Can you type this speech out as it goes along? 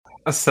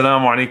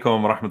Assalamu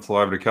alaikum wa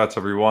rahmatullahi wa barakatuh,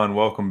 everyone.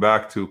 Welcome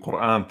back to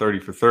Quran 30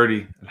 for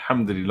 30.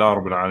 Alhamdulillah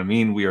Rabbil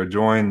Alameen. We are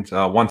joined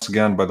once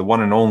again by the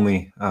one and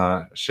only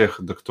Sheikh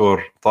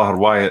Dr. Tahir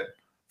Wyatt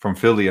from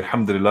Philly.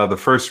 Alhamdulillah, the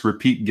first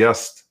repeat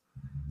guest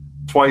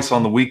twice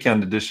on the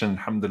weekend edition,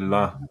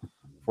 Alhamdulillah,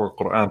 for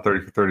Quran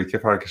 30 for 30.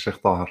 كيف حالك يا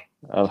Sheikh Tahir?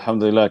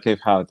 Alhamdulillah, كيف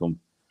حالكم?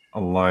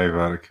 Allah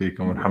yabarak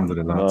feekum.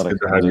 Alhamdulillah. It's good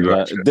to have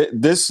Alhamdulillah. you back.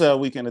 This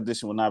weekend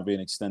edition will not be an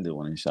extended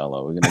one,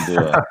 inshallah. We're gonna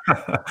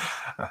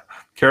do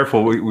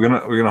Careful, we're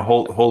gonna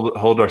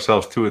hold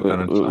ourselves to it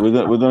then.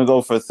 we're gonna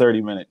go for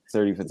 30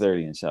 for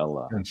 30,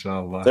 inshallah.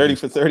 Inshallah. 30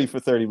 for 30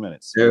 for 30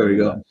 minutes. There we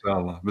go.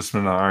 Inshallah.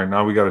 Bismillah. All right,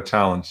 now we got a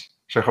challenge.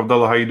 Sheikh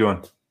Abdullah, how you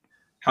doing?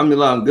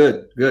 Alhamdulillah, I'm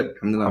good.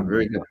 Alhamdulillah, I'm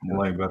very good.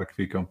 Allah yabarak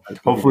feekum.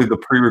 Hopefully the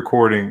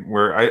pre-recording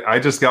where I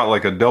just got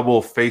like a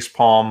double face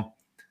palm.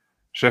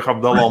 Sheikh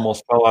Abdullah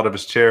almost fell out of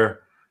his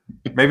chair.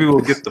 Maybe we'll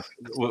get the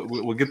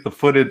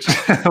footage.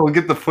 We'll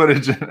get the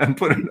footage and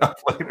put it up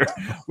later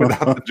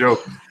without the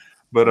joke.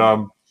 But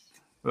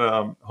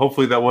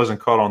hopefully that wasn't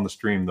caught on the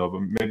stream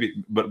though.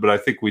 But I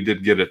think we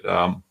did get it.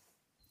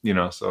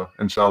 So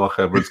inshallah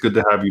khair. But it's good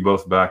to have you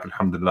both back.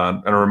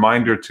 Alhamdulillah. And a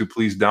reminder to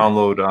please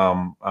download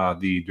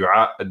the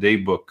Dua a Day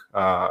book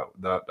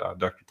that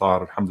Dr.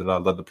 Tahir, alhamdulillah,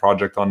 led the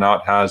project on. Now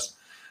it has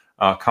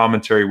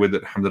commentary with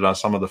it, alhamdulillah,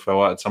 some of the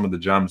fawaid, some of the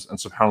gems, and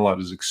subhanAllah,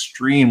 it is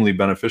extremely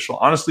beneficial.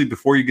 Honestly,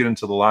 before you get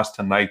into the last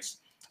 10 nights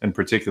in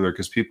particular,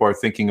 because people are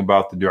thinking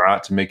about the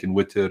dua to make in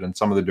witr and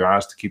some of the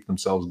du'as to keep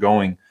themselves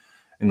going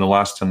in the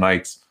last 10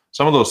 nights.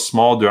 Some of those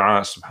small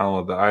du'as,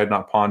 subhanAllah, that I had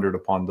not pondered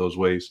upon those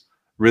ways.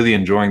 Really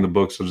enjoying the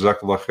book. So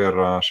jazakallah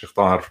khair, Sheikh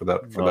Tahir, for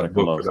that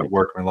book, for that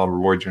work. May Allah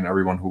reward you and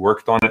everyone who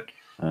worked on it.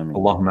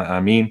 Allahumma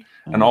ameen.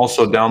 And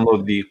also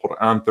download the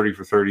Quran 30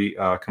 for 30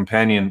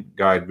 companion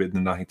guide,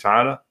 bidnillahi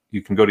ta'ala.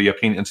 You can go to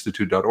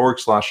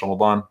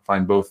yaqeeninstitute.org/Ramadan,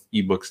 find both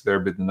ebooks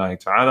there, bidnillahi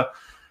ta'ala.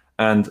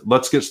 And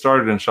let's get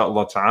started,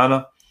 inshallah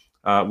ta'ala.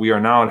 We are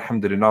now,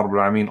 alhamdulillah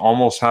rabbil alameen,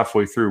 almost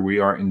halfway through. We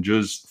are in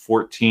Juz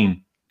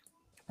 14,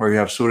 where we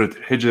have Surah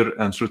Al-Hijr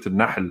and Surah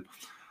Al-Nahl.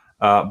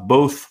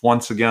 Both,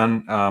 once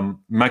again,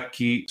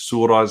 Makki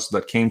surahs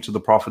that came to the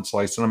Prophet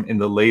ﷺ in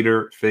the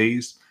later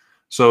phase.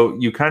 So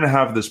you kind of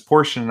have this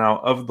portion now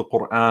of the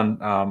Quran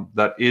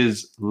that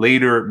is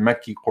later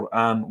Makki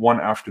Quran,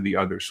 one after the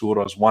other,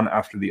 surahs one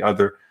after the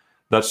other,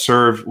 that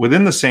serve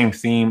within the same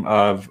theme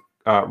of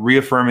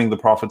reaffirming the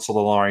Prophet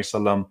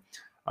ﷺ,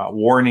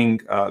 warning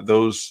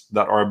those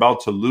that are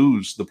about to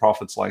lose the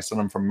Prophet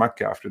ﷺ from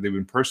Mecca after they've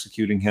been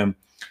persecuting him,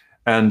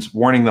 and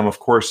warning them, of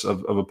course,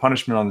 of a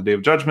punishment on the Day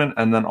of Judgment,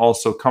 and then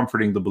also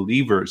comforting the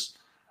believers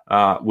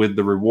with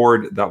the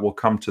reward that will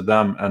come to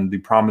them and the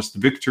promised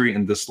victory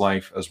in this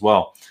life as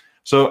well.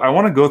 So I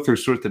want to go through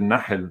Surah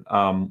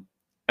Al-Nahl,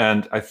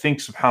 and I think,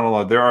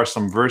 subhanAllah, there are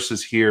some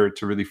verses here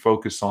to really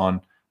focus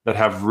on that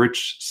have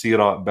rich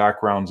seerah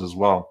backgrounds as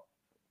well.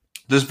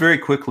 Just very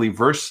quickly,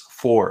 verse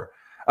 4.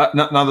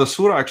 Now the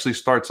surah actually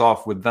starts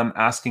off with them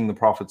asking the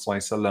Prophet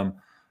ﷺ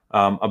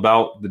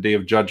about the Day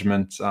of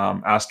Judgment,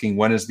 asking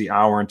when is the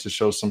hour and to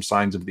show some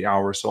signs of the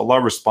hour. So Allah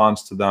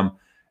responds to them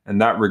in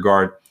that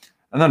regard.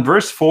 And then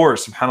verse 4,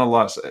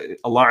 subhanAllah,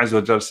 Allah Azza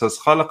wa Jalla says,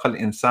 خَلَقَ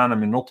الْإِنسَانَ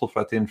مِن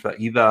نُطْفَةٍ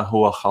فَإِذَا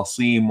هُوَ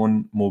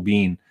خَصِيمٌ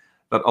مُبِينٌ.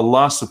 That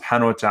Allah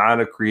subhanahu wa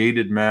ta'ala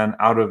created man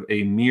out of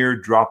a mere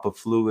drop of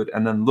fluid,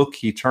 and then look,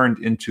 he turned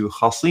into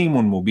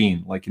khasimun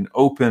mubin, like an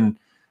open,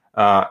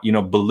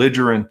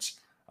 belligerent,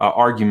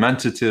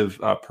 argumentative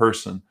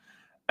person.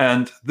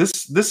 And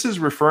this is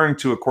referring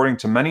to, according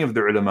to many of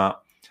the ulama,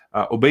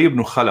 Ubay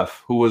ibn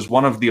Khalaf, who was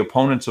one of the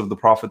opponents of the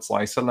Prophet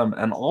ﷺ,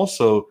 and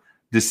also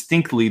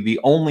distinctly the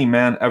only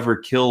man ever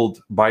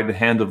killed by the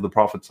hand of the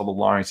Prophet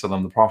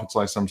ﷺ. The Prophet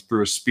ﷺ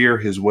threw a spear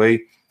his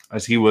way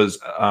as he was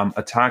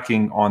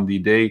attacking on the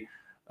day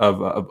of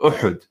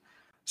Uhud.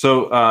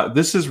 So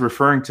this is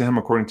referring to him,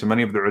 according to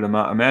many of the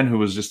ulama, a man who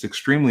was just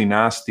extremely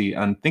nasty.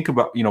 And think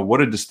about, what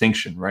a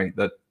distinction, right?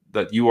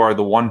 That you are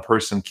the one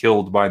person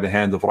killed by the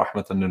hand of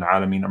Rahmatan lil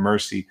Alameen, a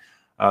mercy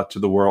to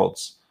the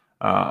worlds.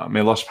 May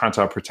Allah subhanahu wa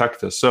ta'ala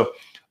protect us. So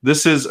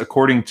this is,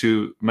 according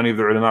to many of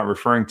the ulama,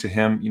 referring to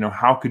him,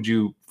 how could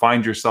you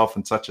find yourself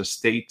in such a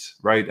state,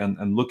 right?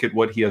 And look at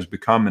what he has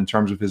become in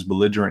terms of his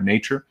belligerent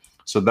nature.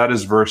 So that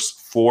is verse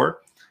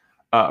 4.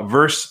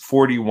 Verse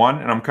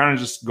 41, and I'm kind of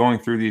just going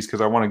through these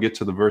because I want to get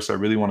to the verse I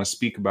really want to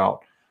speak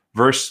about.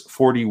 Verse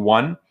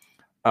 41,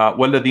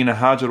 وَالَّذِينَ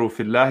هَاجَرُوا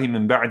فِي اللَّهِ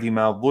مِن بَعْدِ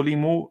مَا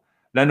ظُلِمُوا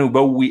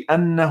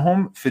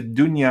لَنُبَوِّئَنَّهُم فِي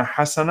الدُّنْيَا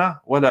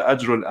حَسَنَةً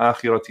وَلَأَجْرُ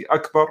الْآخِرَةِ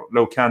أَكْبَرُ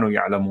لَوْ كَانُوا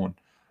يَعْلَمُونَ.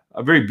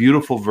 A very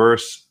beautiful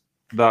verse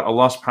that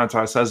Allah subhanahu wa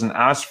ta'ala says, and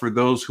as for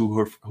those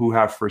who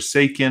have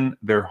forsaken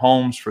their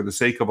homes for the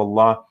sake of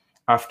Allah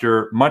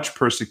after much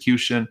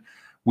persecution,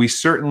 we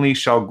certainly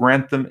shall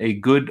grant them a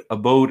good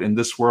abode in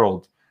this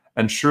world,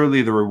 and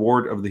surely the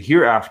reward of the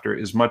hereafter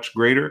is much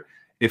greater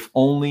if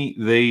only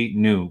they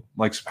knew.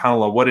 Like,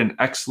 subhanAllah, what an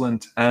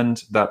excellent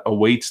end that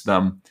awaits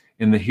them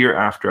in the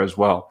hereafter as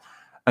well.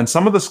 And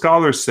some of the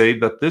scholars say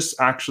that this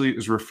actually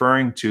is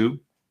referring to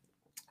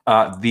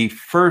the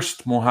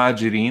first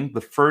muhajirin,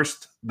 the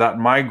first that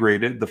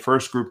migrated, the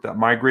first group that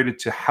migrated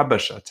to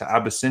Habasha, to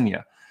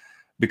Abyssinia,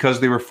 because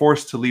they were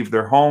forced to leave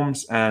their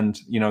homes, and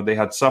they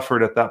had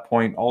suffered at that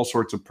point all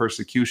sorts of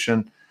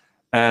persecution.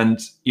 And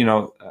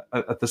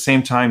at the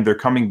same time, they're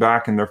coming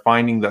back and they're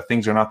finding that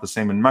things are not the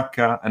same in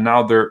Mecca, and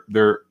now they're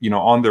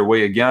on their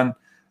way again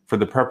for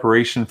the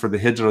preparation for the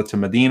hijrah to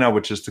Medina,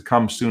 which is to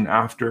come soon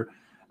after.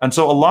 And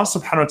so Allah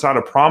subhanahu wa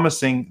ta'ala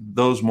promising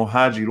those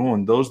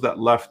muhajirun, those that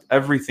left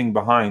everything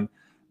behind,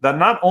 that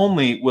not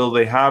only will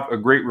they have a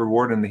great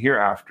reward in the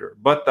hereafter,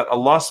 but that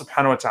Allah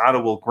subhanahu wa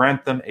ta'ala will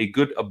grant them a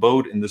good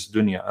abode in this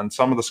dunya. And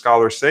some of the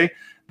scholars say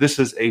this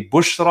is a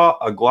bushra,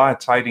 a glad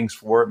tidings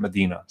for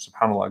Medina.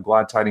 SubhanAllah, a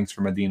glad tidings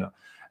for Medina.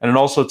 And it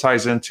also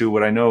ties into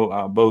what I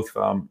know both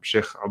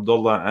Sheikh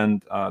Abdullah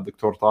and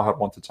Dr. Tahir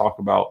want to talk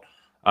about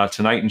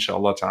tonight,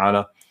 inshallah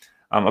ta'ala,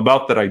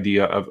 about that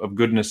idea of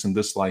goodness in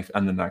this life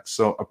and the next.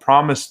 So a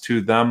promise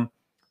to them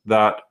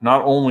that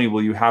not only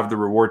will you have the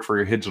reward for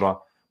your hijrah,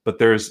 but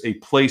there's a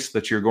place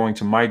that you're going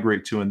to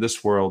migrate to in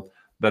this world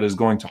that is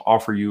going to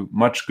offer you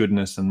much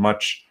goodness and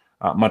much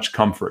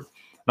comfort.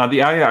 Now,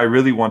 the ayah I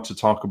really want to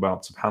talk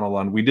about,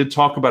 subhanAllah, and we did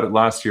talk about it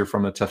last year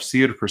from a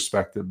tafsir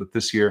perspective, but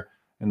this year,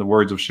 in the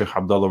words of Sheikh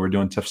Abdullah, we're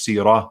doing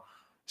tafsirah.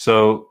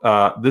 So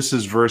this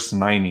is verse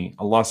 90.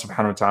 Allah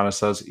subhanahu wa ta'ala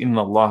says, إِنَّ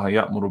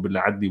اللَّهَ يَأْمُرُ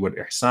بِالْعَدْلِ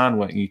وَالْإِحْسَانِ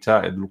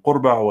وَإِيتَاءِ ذِي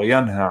الْقُرْبَى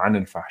وَيَنْهَى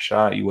عَنِ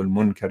الْفَحْشَاءِ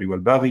وَالْمُنْكَرِ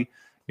وَالْبَغْيِ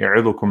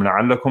يَعِظُكُمْ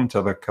لَعَلَّكُمْ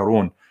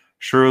تَذَكَّرُونَ.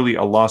 Surely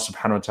Allah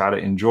subhanahu wa ta'ala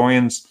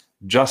enjoins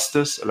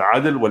justice,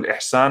 al-adl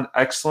wal-ihsan,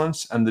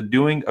 excellence, and the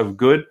doing of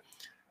good,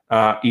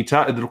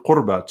 ita'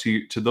 al-qurba,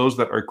 to those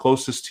that are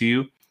closest to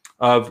you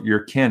of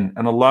your kin.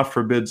 And Allah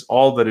forbids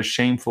all that is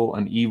shameful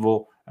and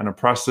evil and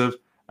oppressive.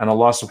 And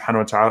Allah subhanahu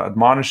wa ta'ala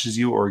admonishes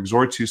you or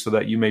exhorts you so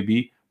that you may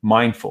be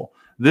mindful.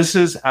 This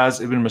is, as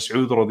Ibn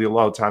Mas'ud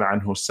radiallahu ta'ala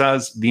anhu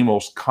says, the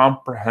most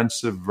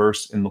comprehensive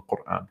verse in the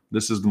Quran.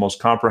 This is the most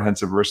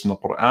comprehensive verse in the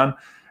Quran.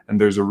 And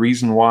there's a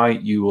reason why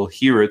you will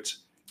hear it,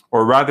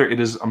 or rather it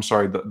is,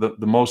 the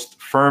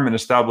most firm in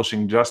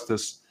establishing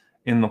justice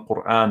in the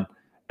Quran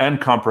and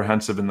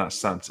comprehensive in that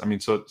sense.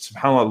 So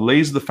subhanAllah, it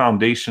lays the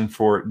foundation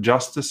for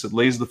justice. It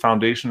lays the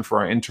foundation for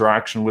our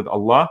interaction with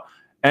Allah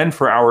and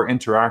for our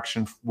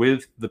interaction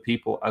with the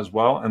people as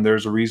well. And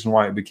there's a reason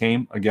why it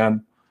became,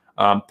 again,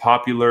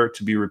 popular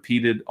to be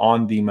repeated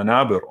on the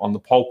manabir, on the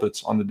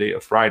pulpits on the day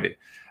of Friday.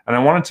 And I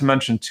wanted to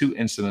mention two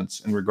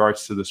incidents in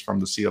regards to this from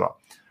the seerah.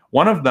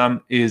 One of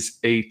them is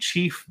a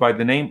chief by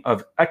the name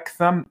of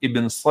Aktham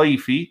ibn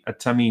Sayfi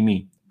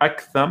at-Tamimi.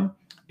 Aktham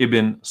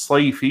ibn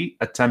Sayfi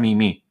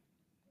at-Tamimi.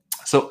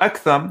 So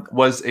Aktham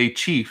was a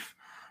chief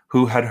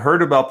who had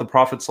heard about the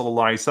Prophet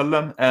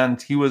ﷺ,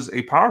 and he was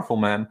a powerful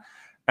man.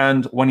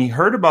 And when he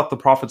heard about the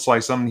Prophet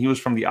ﷺ, he was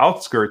from the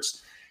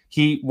outskirts,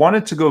 he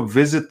wanted to go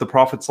visit the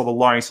Prophet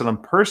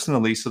ﷺ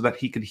personally so that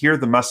he could hear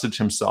the message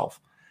himself.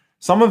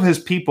 Some of his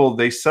people,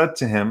 they said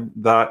to him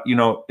that,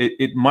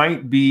 it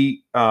might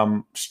be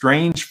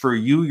strange for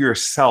you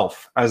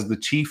yourself as the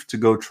chief to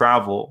go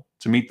travel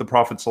to meet the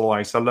Prophet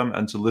ﷺ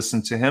and to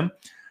listen to him.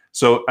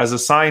 So as a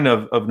sign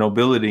of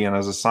nobility and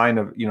as a sign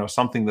of,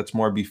 something that's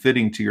more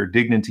befitting to your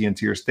dignity and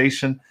to your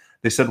station,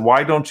 they said,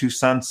 why don't you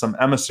send some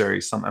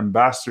emissaries, some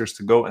ambassadors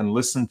to go and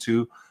listen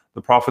to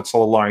the Prophet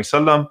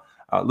ﷺ,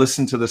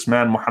 listen to this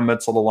man, Muhammad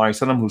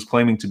ﷺ, who's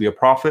claiming to be a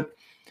prophet,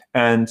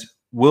 and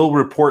we'll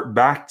report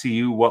back to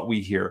you what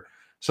we hear.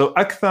 So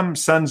Aktham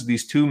sends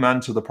these two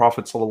men to the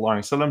Prophet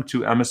ﷺ,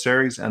 two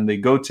emissaries, and they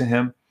go to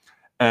him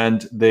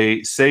and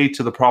they say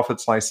to the Prophet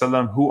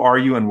ﷺ, who are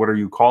you and what are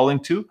you calling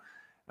to?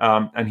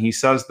 And he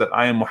says that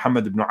I am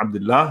Muhammad ibn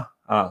Abdullah,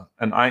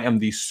 and I am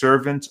the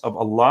servant of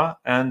Allah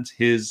and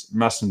his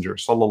messenger,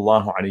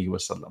 sallallahu alaihi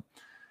wasallam.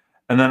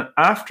 And then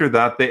after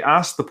that, they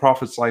asked the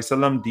Prophet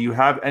ﷺ, do you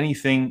have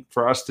anything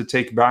for us to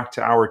take back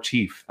to our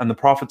chief? And the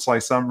Prophet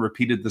ﷺ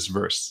repeated this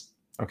verse.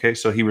 Okay,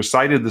 so he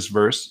recited this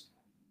verse.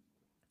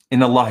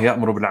 إن الله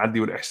يأمر بالعدل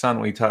والإحسان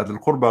وإيتاء ذي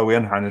القربى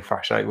وينهى عن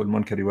الفحشاء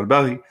والمنكر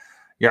والبغي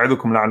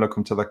يعظكم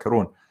لعلكم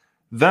تذكرون.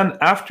 Then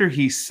after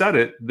he said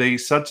it, they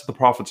said to the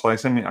Prophet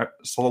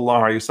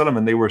ﷺ,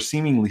 and they were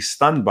seemingly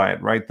stunned by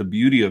it, right? The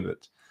beauty of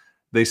it.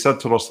 They said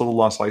to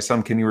Rasulullah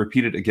ﷺ, can you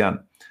repeat it again?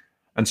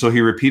 And so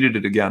he repeated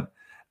it again.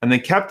 And they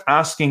kept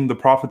asking the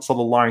Prophet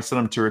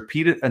ﷺ to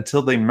repeat it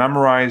until they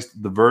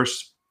memorized the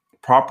verse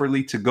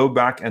properly, to go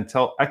back and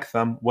tell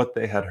Aktham what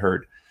they had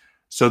heard.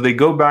 So they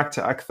go back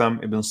to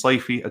Aktham ibn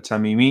Sayfi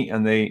at-Tamimi,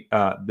 and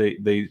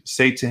they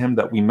say to him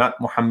that we met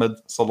Muhammad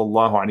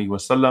sallallahu alaihi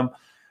wasallam,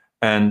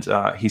 and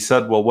he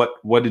said, well,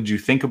 what did you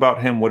think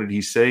about him? What did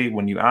he say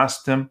when you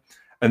asked him?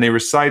 And they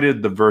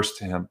recited the verse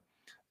to him.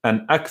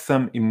 And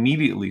Aktham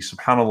immediately,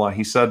 subhanAllah,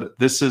 he said,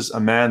 this is a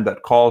man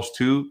that calls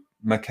to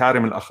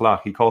makarim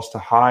al-akhlaq. He calls to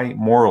high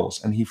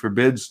morals, and he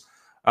forbids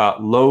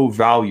low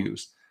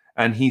values.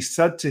 And he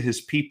said to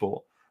his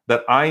people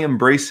that I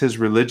embrace his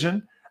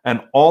religion, and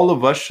all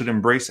of us should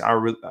embrace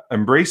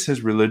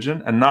his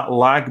religion and not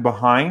lag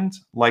behind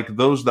like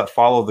those that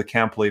follow the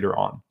camp later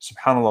on.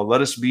 SubhanAllah,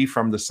 let us be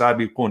from the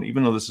sabiqun.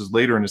 Even though this is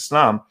later in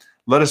Islam,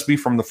 let us be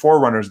from the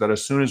forerunners that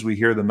as soon as we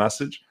hear the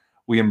message,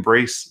 we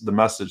embrace the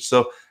message.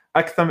 So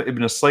Aktham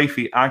ibn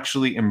Sayfi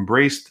actually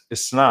embraced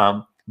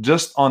Islam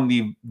just on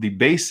the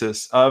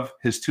basis of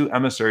his two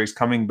emissaries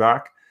coming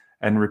back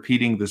and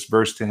repeating this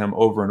verse to him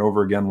over and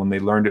over again when they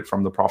learned it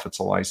from the Prophet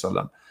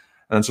ﷺ.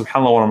 And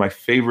subhanAllah, one of my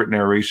favorite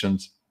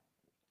narrations,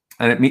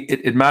 and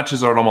it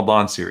matches our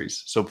Ramadan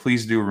series. So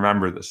please do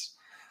remember this.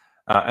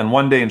 And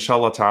one day,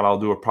 inshallah ta'ala, I'll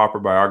do a proper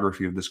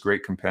biography of this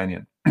great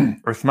companion.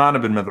 Uthman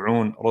ibn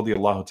Mad'un,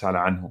 radiyallahu ta'ala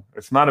anhu.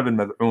 Uthman ibn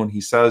Mad'un,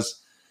 he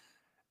says,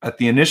 at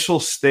the initial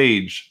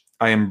stage,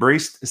 I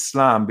embraced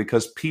Islam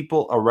because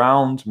people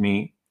around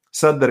me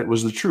said that it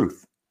was the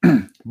truth.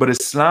 But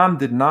Islam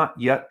did not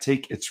yet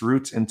take its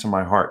roots into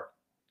my heart.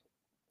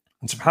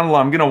 And subhanAllah,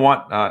 I'm going to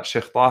want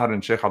Sheikh Tahir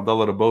and Sheikh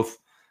Abdullah to both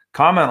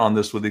comment on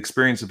this with the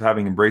experience of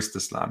having embraced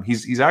Islam.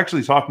 He's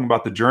actually talking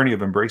about the journey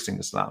of embracing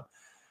Islam.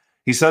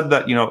 He said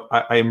that,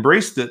 I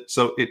embraced it,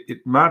 so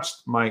it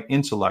matched my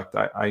intellect.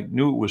 I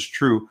knew it was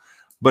true,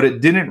 but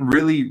it didn't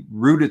really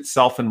root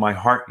itself in my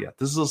heart yet.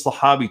 This is a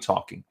Sahabi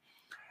talking.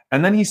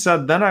 And then he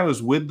said, then I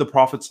was with the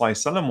Prophet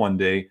ﷺ one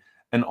day,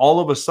 and all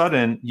of a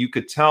sudden you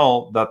could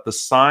tell that the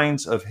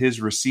signs of his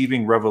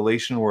receiving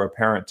revelation were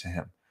apparent to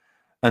him.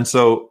 And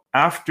so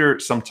after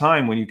some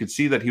time, when you could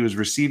see that he was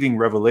receiving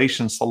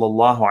revelation,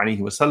 sallallahu alaihi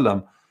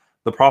wasallam,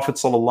 the Prophet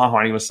sallallahu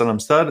alaihi wasallam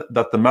said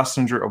that the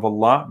Messenger of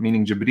Allah,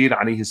 meaning Jibreel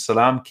alayhi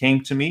salam,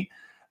 came to me,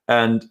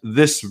 and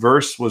this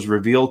verse was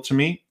revealed to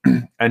me,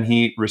 and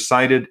he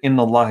recited,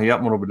 "Inna Allah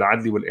ya'muru bil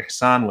 'adli wal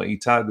ihsan wa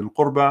ita'i dhil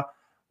qurba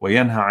wa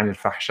yanha 'anil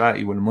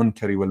fahsha'i wal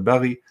munkari wal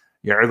baghi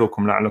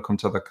ya'idhukum la'allakum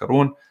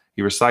tadhakkarun."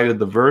 He recited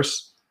the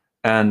verse,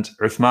 and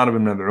Uthman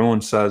ibn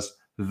Mad'un says,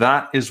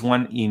 that is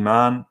when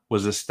Iman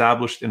was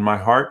established in my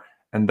heart,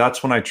 and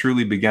that's when I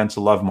truly began to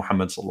love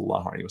Muhammad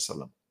sallallahu alaihi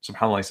wasallam.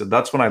 SubhanAllah, he said,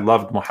 that's when I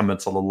loved Muhammad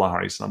sallallahu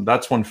alaihi wasallam.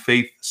 That's when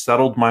faith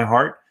settled my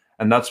heart,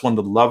 and that's when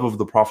the love of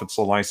the Prophet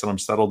sallallahu alaihi wasallam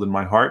settled in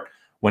my heart,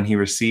 when he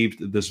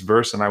received this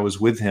verse, and I was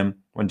with him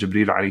when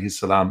Jibreel alayhi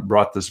salam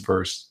brought this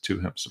verse to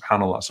him.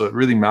 SubhanAllah. So it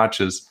really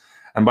matches.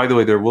 And by the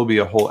way, there will be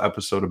a whole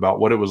episode about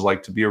what it was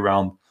like to be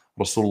around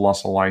Rasulullah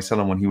sallallahu alaihi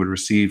wasallam when he would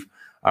receive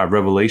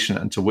revelation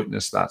and to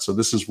witness that. So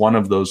this is one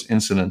of those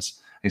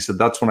incidents. He said,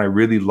 that's when I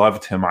really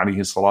loved him, alayhi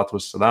salatu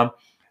wassalam,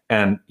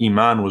 and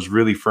Iman was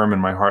really firm in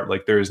my heart.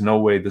 Like, there is no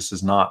way this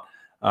is not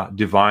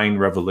divine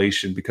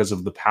revelation because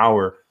of the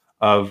power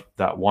of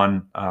that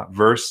one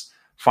verse.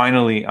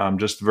 Finally,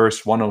 just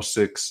verse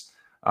 106,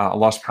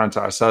 Allah subhanahu wa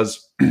ta'ala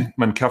says,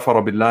 "Man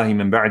kafara billahi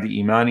min ba'di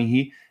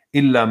imanihi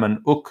illa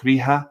man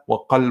ukriha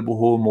wa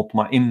qalbuhu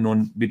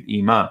mutma'innun bil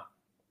iman."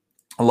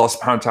 Allah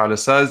subhanahu wa ta'ala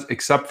says,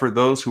 except for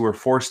those who are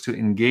forced to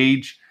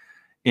engage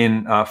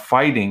in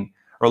fighting,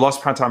 or Allah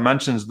subhanahu wa ta'ala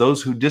mentions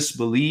those who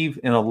disbelieve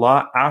in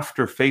Allah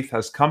after faith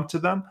has come to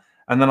them.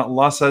 And then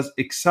Allah says,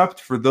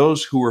 except for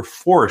those who were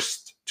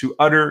forced to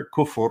utter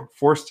kufr,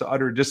 forced to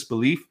utter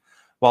disbelief,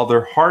 while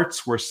their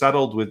hearts were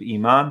settled with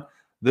Iman.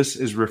 This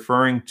is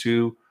referring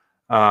to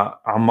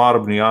Ammar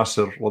ibn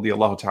Yasir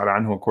radiyallahu ta'ala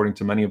anhu, according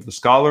to many of the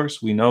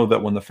scholars. We know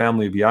that when the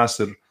family of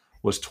Yasir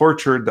was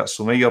tortured, that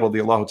Sumayya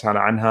radiyallahu ta'ala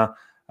anha,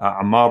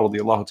 Ammar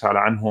radiyallahu ta'ala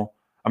anhu,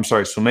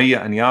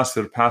 Sumayya and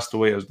Yasir passed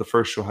away as the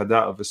first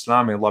shuhada of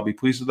Islam, may Allah be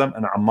pleased with them,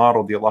 and Ammar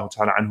radiyallahu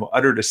ta'ala anhu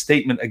uttered a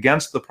statement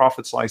against the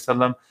Prophet sallallahu alaihi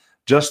wasallam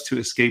just to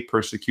escape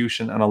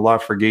persecution, and Allah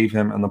forgave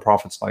him, and the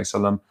Prophet sallallahu alaihi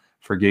wasallam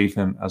forgave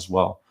him as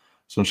well.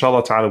 So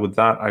inshallah ta'ala, with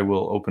that, I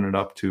will open it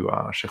up to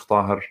Sheikh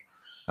Tahir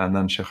and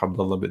then Sheikh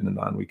Abdullah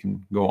bi'idhnillah, and we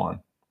can go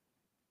on.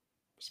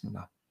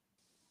 Bismillah.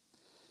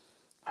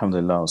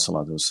 Alhamdulillah, wa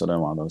salatu wa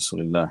salam ala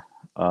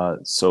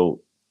rasulillah.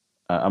 So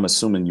I'm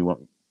assuming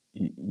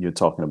you're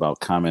talking about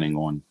commenting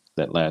on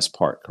that last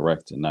part,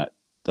 correct? And not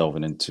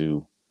delving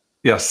into...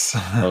 Yes.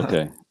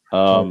 Okay.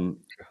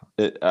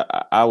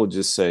 I would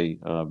just say,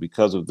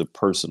 because of the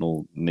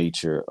personal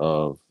nature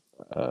of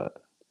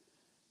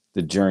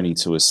the journey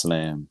to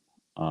Islam,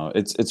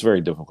 it's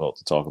very difficult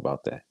to talk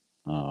about that,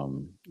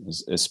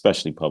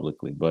 especially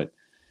publicly. But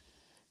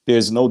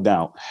there's no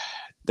doubt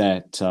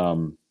that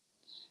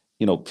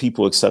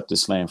people accept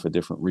Islam for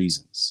different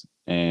reasons,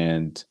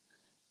 and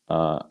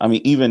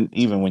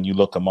even when you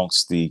look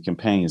amongst the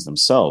companions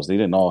themselves, they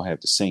didn't all have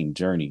the same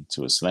journey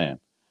to Islam,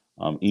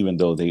 even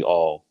though they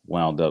all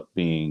wound up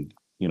being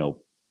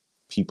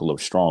people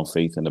of strong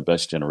faith and the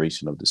best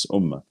generation of this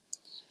ummah.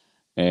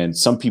 And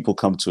some people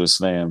come to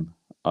Islam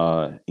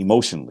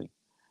emotionally,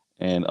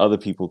 and other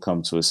people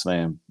come to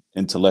Islam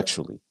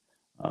intellectually.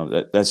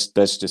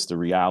 That's just the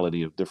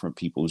reality of different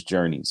people's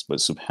journeys. But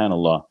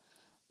subhanAllah,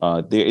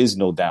 there is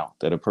no doubt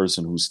that a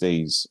person who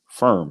stays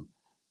firm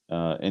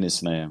in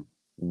Islam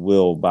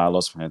will, by Allah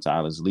subhanahu wa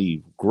ta'ala's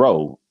leave,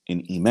 grow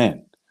in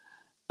Iman,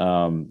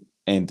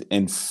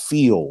 and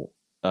feel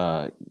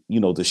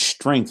the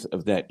strength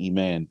of that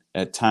Iman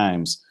at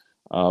times,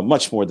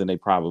 much more than they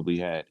probably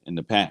had in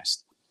the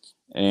past.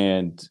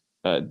 And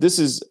this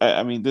is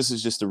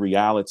just the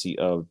reality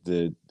of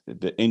the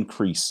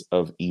increase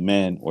of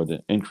Iman, or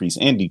the increase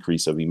and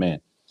decrease of Iman.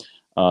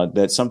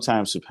 That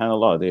sometimes,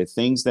 subhanAllah, there are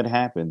things that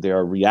happen. There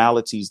are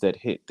realities that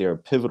hit. There are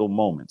pivotal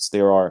moments.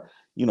 There are,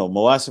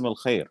 mawasim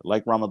al-khair,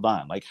 like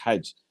Ramadan, like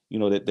Hajj,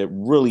 that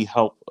really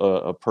help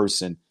a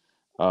person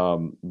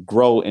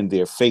grow in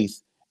their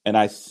faith. And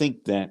I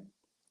think that,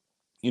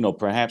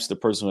 perhaps the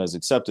person who has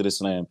accepted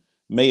Islam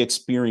may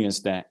experience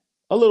that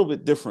a little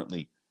bit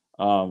differently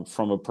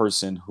from a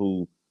person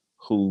who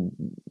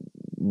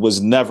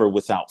was never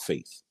without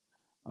faith,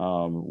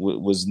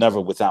 was never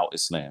without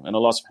Islam. And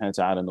Allah subhanahu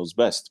wa ta'ala knows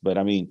best. But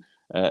I mean,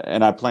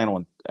 and I plan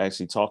on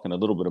actually talking a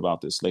little bit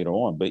about this later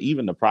on. But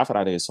even the Prophet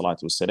alayhi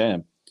salatu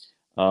wasalam,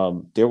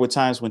 there were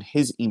times when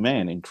his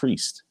iman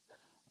increased,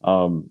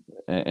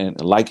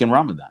 and like in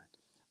Ramadan,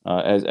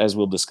 as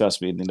we'll discuss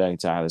bi'idhnillahi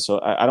ta'ala. So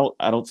I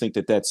don't think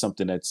that that's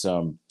something that's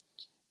I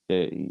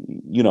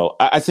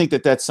think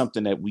that that's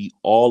something that we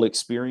all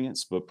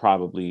experience, but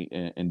probably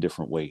in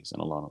different ways,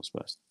 and Allah knows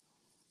best.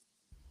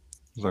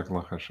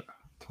 Jazakallah khair.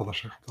 تفضل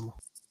شيخ عبد الله.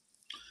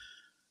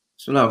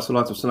 بسم الله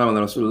والصلاة والسلام على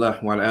رسول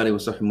الله وعلى آله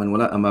وصحبه من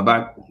والاه. أما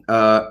بعد,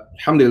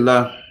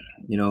 alhamdulillah,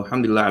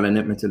 alhamdulillah ala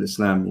ni'mat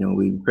al-Islam.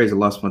 We praise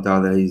Allah subhanahu wa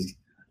ta'ala that He's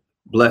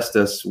blessed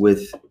us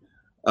with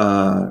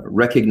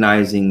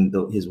recognizing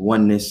His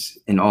oneness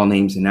in all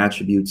names and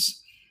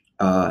attributes,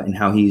 and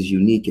how He is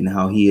unique and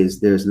how He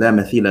is. There's la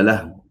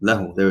mathila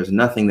lahu. There is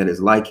nothing that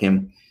is like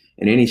Him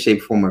in any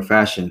shape, form, or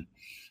fashion.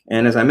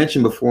 And as I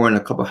mentioned before in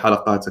a couple of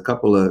halaqats, a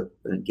couple of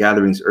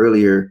gatherings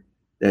earlier,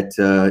 that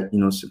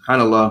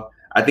subhanallah,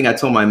 I think I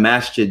told my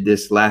masjid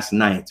this last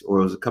night,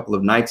 or it was a couple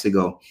of nights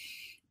ago,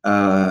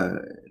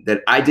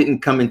 that I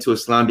didn't come into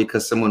Islam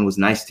because someone was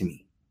nice to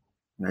me,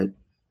 right?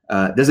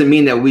 Doesn't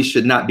mean that we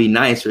should not be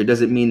nice, or it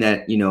doesn't mean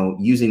that,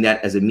 using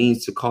that as a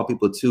means to call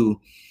people to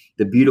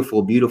the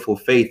beautiful, beautiful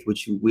faith,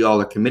 which we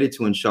all are committed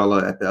to,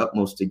 inshallah, at the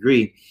utmost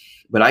degree.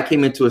 But I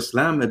came into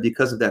Islam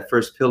because of that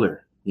first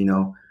pillar,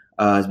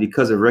 it's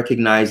because of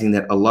recognizing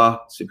that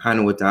Allah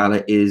subhanahu wa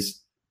ta'ala is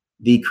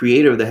the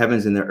creator of the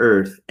heavens and the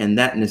earth, and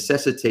that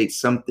necessitates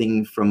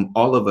something from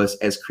all of us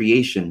as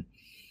creation.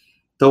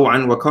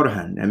 Taw'an wa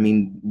karhan. I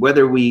mean,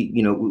 whether we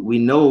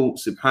know,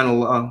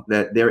 subhanAllah,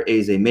 that there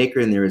is a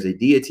maker and there is a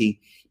deity,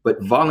 but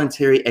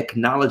voluntary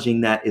acknowledging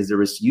that is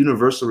a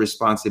universal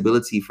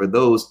responsibility for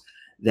those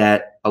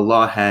that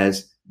Allah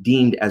has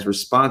deemed as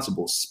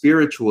responsible,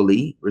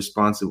 spiritually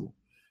responsible.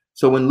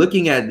 So when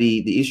looking at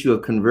the issue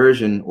of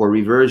conversion or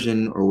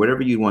reversion or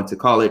whatever you want to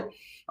call it,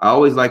 I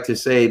always like to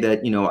say that,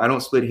 I don't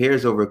split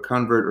hairs over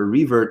convert or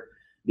revert,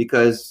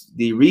 because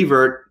the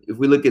revert, if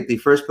we look at the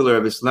first pillar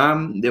of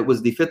Islam, there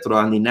was the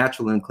fitrah and the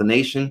natural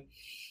inclination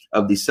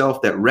of the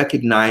self that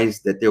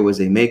recognized that there was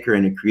a maker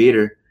and a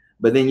creator.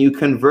 But then you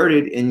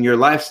converted in your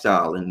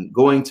lifestyle and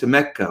going to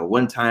Mecca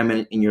one time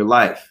in your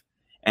life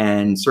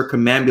and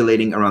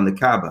circumambulating around the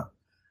Kaaba,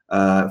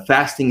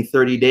 fasting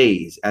 30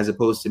 days as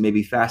opposed to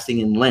maybe fasting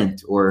in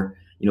Lent, or,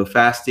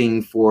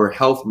 fasting for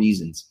health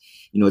reasons.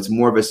 It's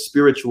more of a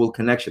spiritual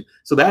connection.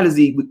 So that is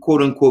the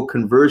quote unquote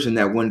conversion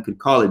that one could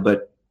call it.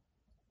 But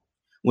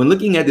when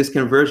looking at this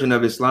conversion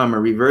of Islam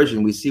or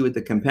reversion, we see with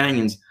the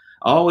companions,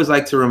 I always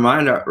like to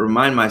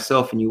remind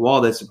myself and you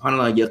all that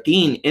subhanAllah,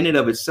 yaqeen in and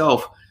of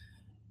itself,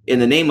 in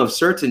the name of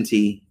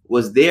certainty,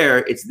 was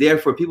there. It's there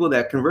for people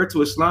that convert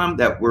to Islam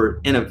that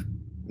were in a,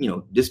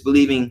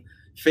 disbelieving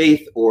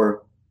faith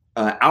or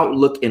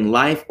outlook in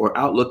life or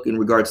outlook in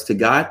regards to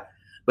God.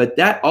 But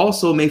that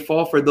also may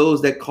fall for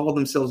those that call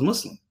themselves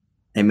Muslim.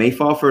 It may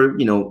fall for,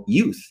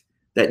 youth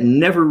that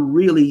never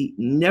really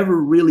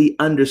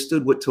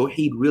understood what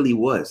Tawheed really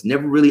was,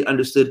 never really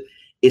understood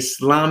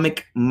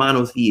Islamic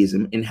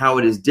monotheism and how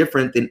it is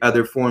different than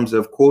other forms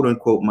of quote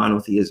unquote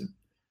monotheism.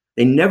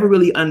 They never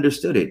really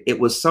understood it. It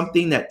was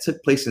something that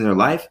took place in their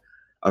life.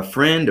 A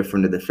friend of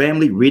the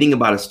family, reading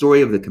about a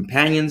story of the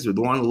companions,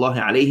 ridwanullahi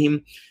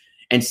alayhim,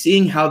 and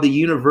seeing how the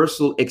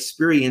universal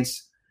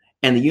experience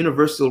and the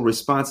universal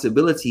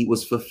responsibility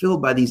was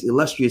fulfilled by these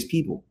illustrious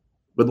people.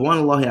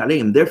 Ridwanullahi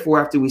alayhim. Therefore,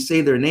 after we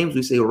say their names,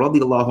 we say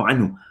radiyallahu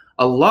anhum.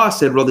 Allah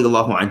said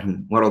radiyallahu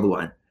anhum wa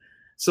radu an.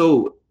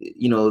 So,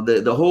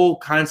 the whole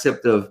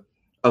concept of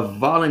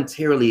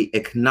voluntarily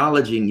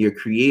acknowledging your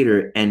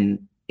creator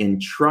and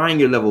trying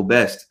your level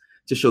best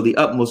to show the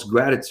utmost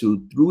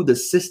gratitude through the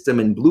system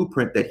and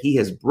blueprint that he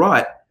has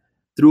brought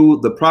through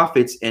the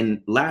prophets,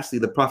 and lastly,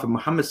 the Prophet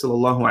Muhammad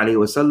sallallahu alaihi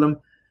wasallam,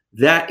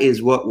 that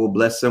is what will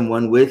bless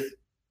someone with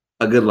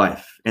a good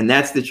life. And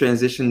that's the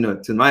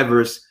transition to my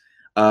verse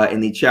in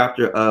the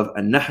chapter of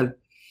An-Nahl,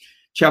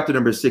 chapter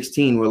number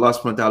 16, where Allah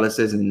subhanahu wa ta'ala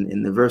says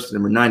in the verse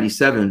number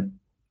 97,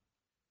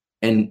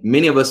 and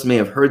many of us may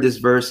have heard this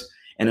verse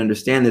and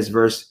understand this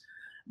verse,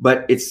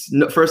 but it's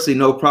firstly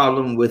no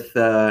problem with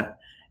a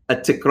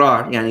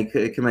tikrar,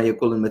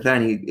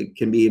 it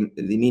can be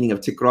the meaning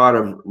of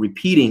tikrar, of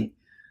repeating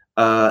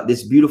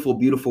this beautiful,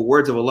 beautiful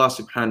words of Allah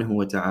subhanahu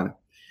wa ta'ala.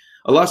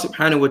 Allah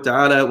subhanahu wa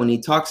ta'ala, when he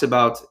talks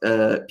about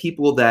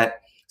people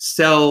that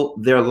sell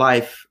their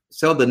life,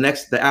 sell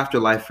the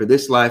afterlife for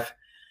this life,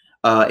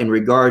 in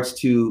regards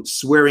to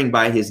swearing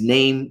by his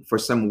name for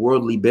some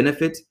worldly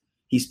benefit,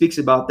 he speaks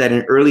about that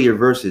in earlier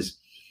verses.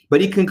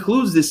 But he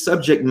concludes this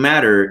subject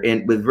matter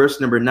with verse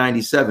number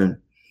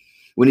 97,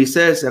 when he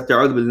says, after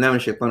أعوذ بالله من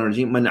الشيطان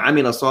الرجيم, من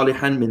عمل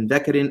صالحا من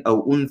ذكر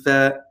أو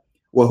أنثى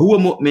وهو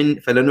مؤمن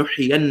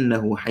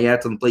فلنحيينه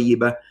حياة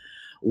طيبة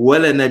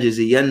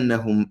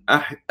وَلَنَجْزِيَنَّهُمْ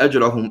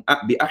أَجْرَهُمْ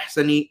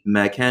بِأَحْسَنِ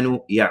مَا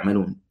كَانُوا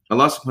يَعْمَلُونَ.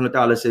 Allah subhanahu wa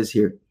ta'ala says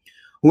here,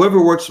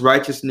 whoever works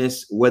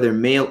righteousness, whether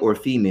male or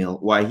female,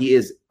 while he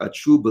is a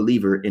true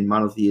believer in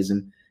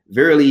monotheism,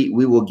 verily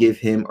we will give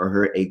him or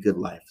her a good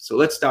life. So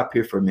let's stop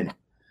here for a minute.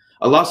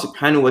 Allah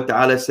subhanahu wa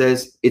ta'ala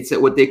says it's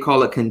what they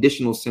call a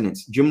conditional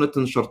sentence,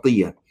 jumlatun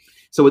shartiyya.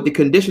 So with the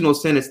conditional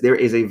sentence, there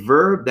is a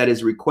verb that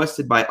is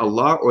requested by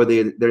Allah, or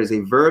there is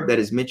a verb that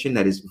is mentioned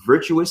that is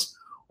virtuous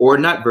or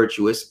not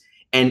virtuous.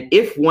 And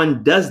if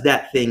one does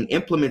that thing,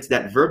 implements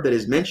that verb that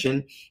is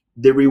mentioned,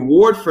 the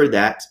reward for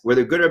that,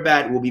 whether good or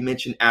bad, will be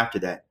mentioned after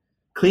that.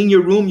 Clean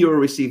your room, you will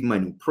receive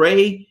money.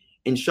 Pray,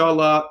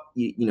 inshallah,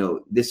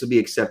 this will be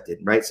accepted,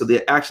 right? So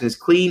the action is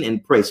clean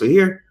and pray. So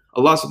here,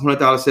 Allah subhanahu wa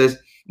ta'ala says,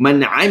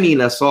 Man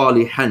amila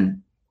salihan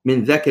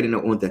min dhakarin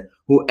aw untha.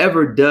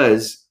 Whoever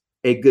does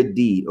a good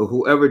deed, or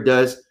whoever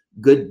does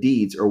good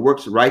deeds or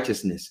works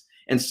righteousness.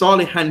 And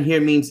salihan here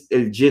means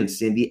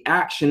al-jins, in the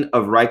action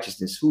of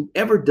righteousness.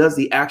 Whoever does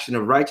the action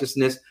of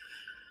righteousness,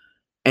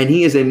 and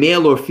he is a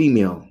male or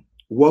female,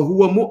 wa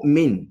huwa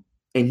mu'min,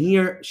 and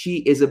here she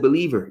is a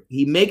believer.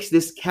 He makes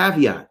this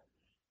caveat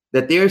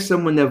that there's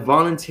someone that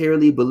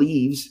voluntarily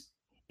believes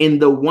in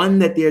the one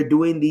that they're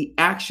doing the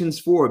actions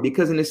for,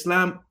 because in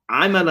Islam,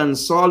 amalan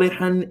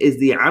salihan is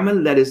the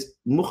amal that is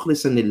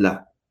mukhlisan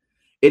lillah.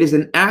 It is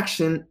an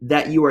action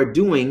that you are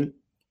doing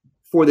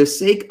for the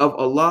sake of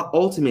Allah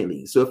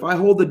ultimately. So if I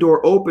hold the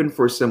door open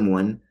for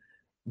someone,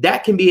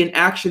 that can be an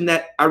action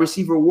that I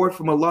receive reward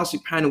from Allah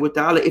subhanahu wa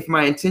ta'ala if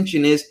my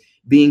intention is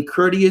being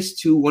courteous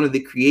to one of the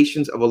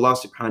creations of Allah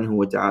subhanahu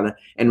wa ta'ala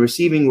and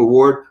receiving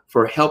reward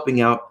for helping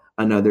out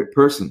another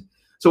person.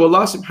 So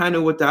Allah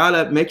subhanahu wa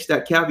ta'ala makes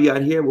that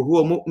caveat here,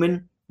 وَهُوَ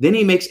مُؤْمِن. Then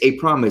he makes a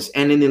promise.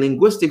 And in the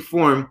linguistic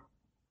form,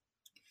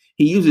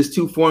 he uses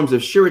two forms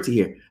of surety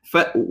here.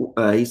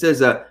 He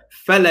says,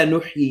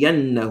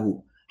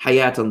 فَلَنُحْيَنَّهُ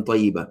حَيَاةً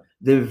طَيِّبًا.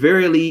 Then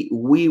verily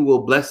we will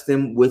bless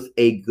them with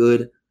a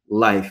good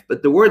life.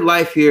 But the word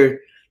life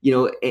here,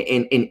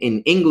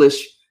 in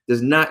English,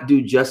 does not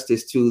do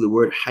justice to the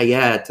word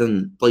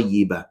hayatan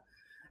tayyiba.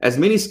 As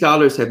many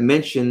scholars have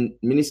mentioned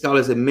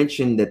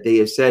that they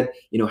have said,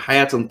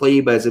 hayatan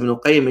tayyiba, as Ibn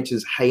al-Qayyim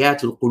mentions,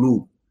 hayatul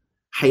qulub,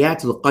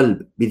 hayatul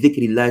qalb, bi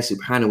dhikrillah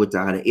subhanahu wa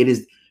ta'ala. It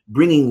is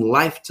bringing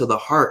life to the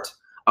heart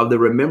of the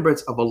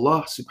remembrance of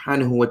Allah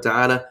subhanahu wa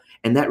ta'ala,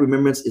 and that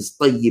remembrance is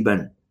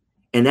tayyiban.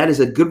 And that is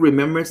a good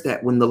remembrance,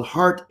 that when the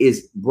heart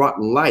is brought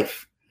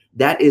life,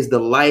 that is the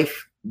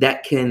life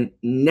that can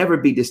never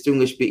be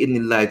distinguished bi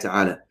idhnillah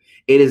ta'ala.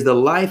 It is the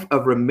life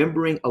of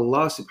remembering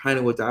Allah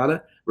subhanahu wa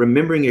ta'ala,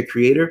 remembering your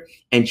creator,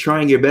 and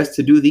trying your best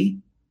to do the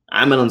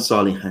amalan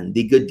salihan,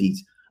 the good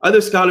deeds. Other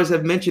scholars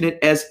have mentioned it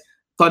as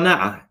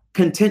qana'ah,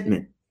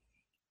 contentment.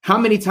 How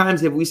many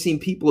times have we seen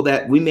people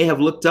that we may have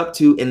looked up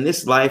to in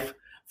this life,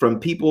 from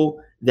people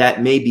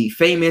that may be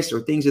famous or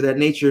things of that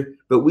nature,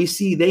 but we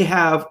see they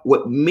have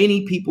what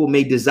many people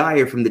may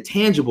desire from the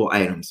tangible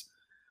items.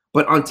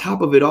 But on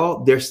top of it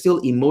all, they're still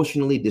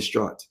emotionally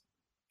distraught.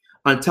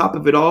 On top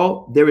of it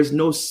all, there is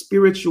no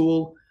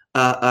spiritual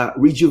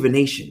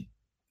rejuvenation.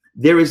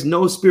 There is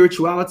no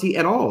spirituality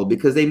at all,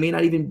 because they may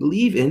not even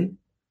believe in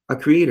a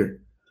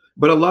creator.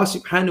 But Allah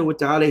subhanahu wa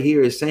ta'ala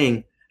here is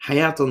saying,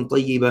 hayatan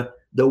tayyiba,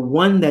 the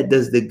one that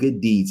does the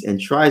good deeds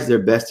and tries their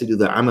best to do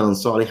the amalan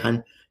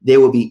salihan, they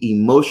will be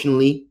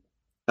emotionally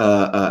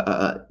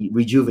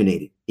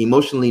rejuvenated,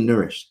 emotionally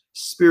nourished,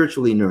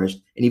 spiritually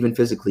nourished, and even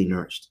physically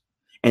nourished.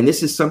 And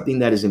this is something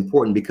that is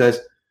important, because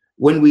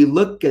when we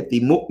look at the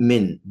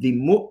mu'min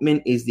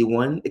is the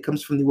one, it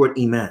comes from the word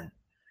iman.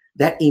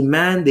 That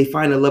iman, they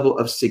find a level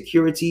of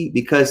security,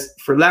 because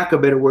for lack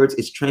of better words,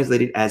 it's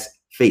translated as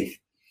faith.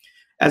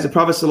 As the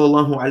Prophet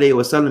sallallahu alaihi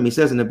wasallam, he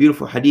says in a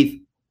beautiful hadith,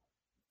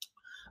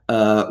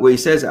 where he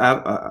says,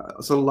 sallallahu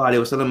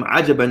alaihi wasallam,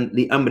 ajaban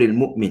li amri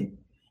al-mu'min,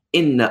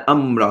 inna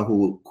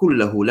amrahu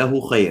kullahu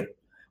lahu khair,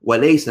 wa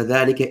laysa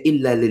dhalika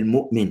illa lil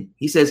mu'min.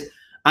 He says,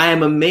 I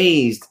am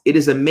amazed. It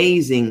is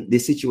amazing, the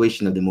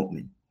situation of the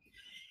mu'min.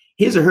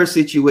 His or her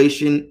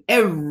situation,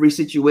 every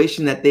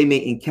situation that they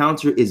may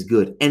encounter is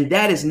good. And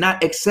that is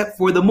not except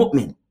for the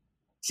mu'min.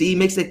 See, he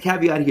makes a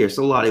caveat here,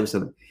 sallallahu alaihi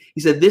wasallam.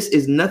 He said, this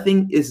is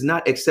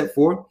not except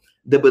for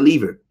the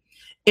believer.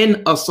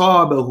 In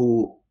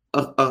asabahu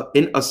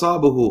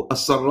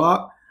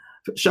as-sarra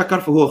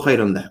shakar fahuwa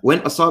khayran lah. When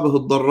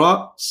asabahu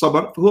ad-darra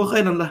sabar fahuwa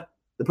khayran lah.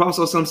 The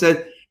Prophet sallallahu alaihi wasallam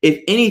said, if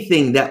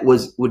anything that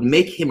would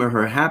make him or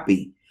her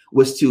happy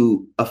was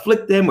to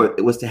afflict them, or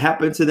it was to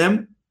happen to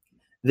them,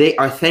 they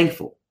are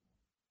thankful.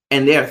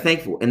 And they are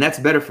thankful, and that's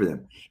better for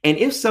them. And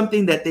if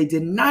something that they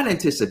did not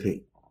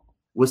anticipate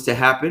was to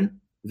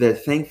happen, they're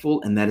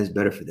thankful, and that is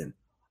better for them.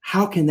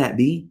 How can that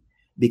be?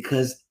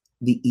 Because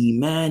the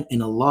iman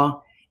in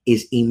Allah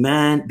is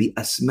iman bi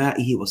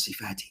asma'ihi wa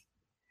sifati.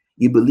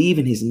 You believe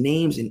in his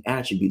names and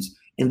attributes.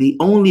 And the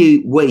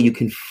only way you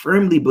can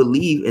firmly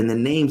believe in the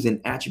names and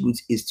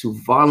attributes is to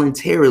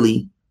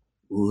voluntarily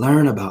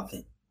learn about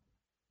them.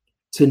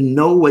 to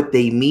know what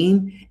they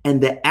mean,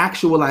 and the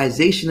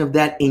actualization of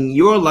that in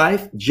your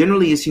life,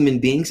 generally as human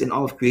beings in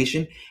all of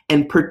creation,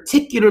 and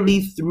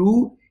particularly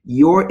through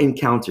your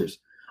encounters.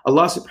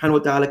 Allah subhanahu wa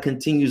ta'ala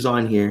continues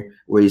on here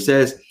where he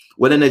says,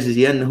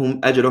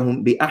 وَلَنَجْزِيَنَّهُمْ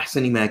أَجْرَهُمْ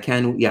بِأَحْسَنِ مَا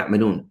كَانُوا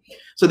يَعْمَلُونَ.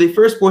 So the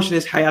first portion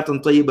is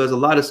Hayatun Tayyibah, as a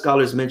lot of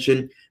scholars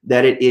mention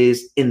that it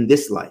is in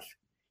this life.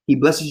 He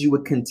blesses you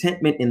with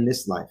contentment in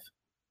this life.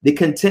 The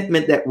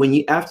contentment that when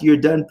you, after you're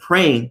done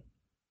praying,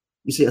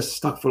 you say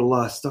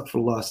astaghfirullah,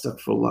 astaghfirullah,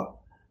 astaghfirullah.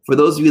 For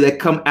those of you that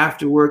come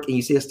after work and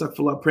you say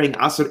astaghfirullah, praying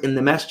asr in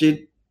the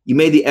masjid, you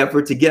made the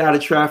effort to get out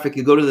of traffic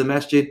and go to the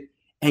masjid,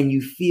 and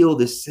you feel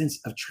this sense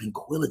of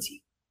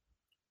tranquility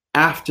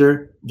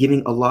after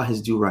giving Allah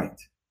his due right,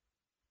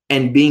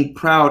 and being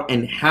proud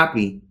and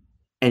happy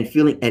and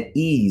feeling at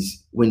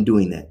ease when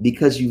doing that,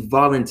 because you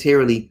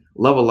voluntarily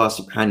love Allah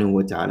subhanahu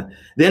wa ta'ala.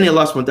 Then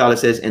Allah subhanahu wa ta'ala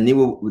says, and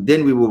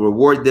then we will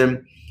reward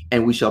them,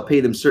 and we shall pay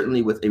them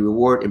certainly with a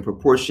reward in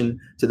proportion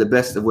to the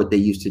best of what they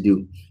used to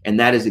do. And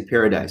that is a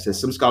paradise. As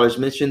some scholars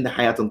mentioned, the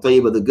Hayatun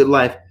Tayyibah, the good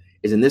life,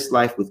 is in this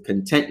life with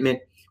contentment,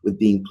 with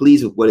being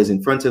pleased with what is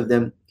in front of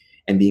them,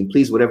 and being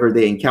pleased whatever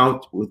they encounter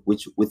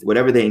with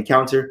whatever they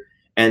encounter,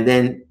 and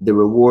then the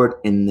reward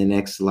in the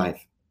next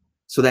life.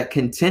 So that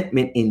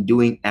contentment in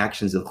doing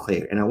actions of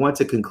khair. And I want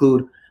to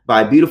conclude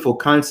by a beautiful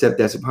concept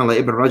that subhanAllah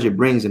Ibn Rajab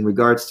brings in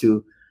regards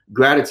to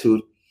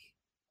gratitude.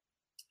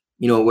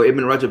 You know, where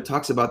Ibn Rajab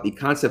talks about the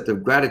concept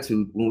of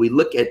gratitude when we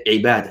look at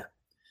ibadah.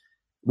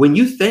 When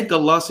you thank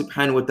Allah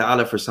subhanahu wa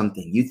ta'ala for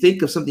something, you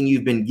think of something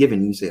you've been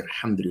given, you say,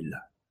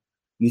 Alhamdulillah.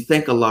 You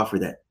thank Allah for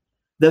that.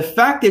 The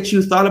fact that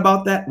you thought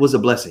about that was a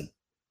blessing.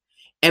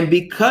 And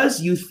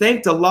because you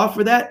thanked Allah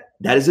for that,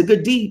 that is a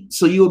good deed.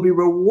 So you will be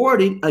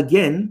rewarded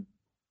again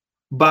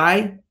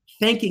by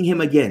thanking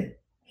him again.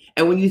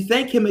 And when you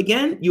thank him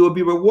again, you will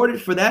be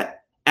rewarded for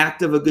that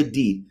act of a good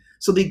deed.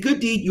 So the good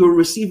deed, you will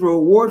receive a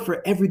reward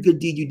for every good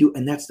deed you do.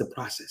 And that's the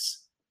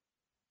process.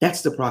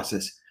 That's the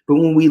process. But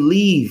when we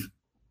leave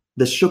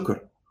the shukr,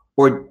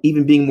 or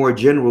even being more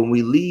general, when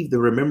we leave the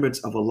remembrance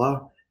of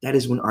Allah, that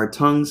is when our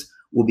tongues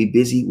will be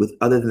busy with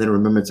other than the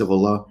remembrance of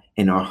Allah,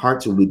 and our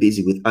hearts will be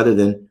busy with other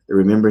than the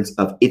remembrance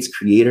of its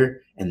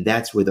creator. And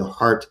that's where the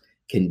heart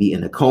can be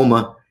in a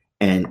coma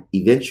and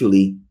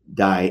eventually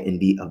die and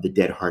be of the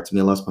dead hearts.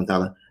 May Allah subhanahu wa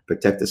ta'ala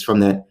protect us from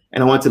that.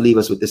 And I want to leave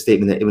us with the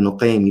statement that Ibn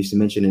al-Qayyim used to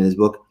mention in his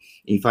book.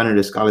 You find that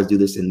the scholars do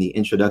this in the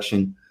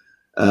introduction.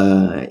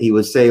 He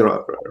would say,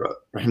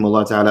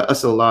 rahimahullah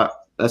ta'ala,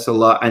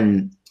 As-Allah,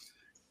 and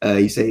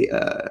you say,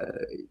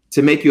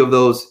 to make you of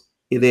those,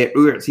 إذا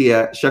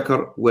أعطي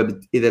شكر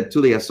وإذا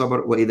ابتلي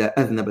صبر وإذا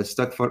أذنب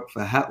استغفر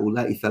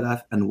فهؤلاء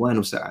ثلاث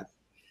أنوان سعد.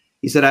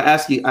 He said, I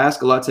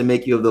ask Allah to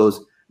make you of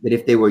those that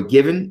if they were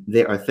given,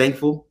 they are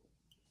thankful,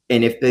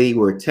 and if they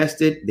were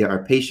tested, they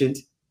are patient,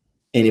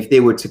 and if they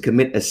were to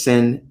commit a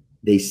sin,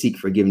 they seek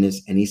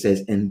forgiveness. And he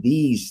says, and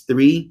these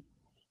three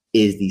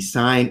is the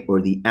sign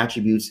or the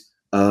attributes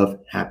of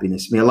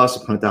happiness. May Allah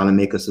subhanahu wa ta'ala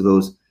make us of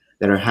those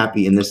that are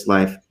happy in this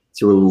life,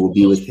 to where we will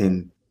be with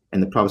him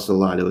and the Prophet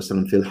sallallahu alaihi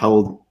wasallam fil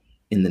hawd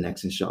in the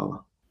next,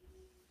 inshallah.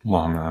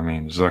 Allahumma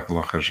ameen.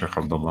 Jazakallah khair, Sheikh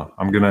Abdullah.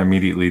 I'm going to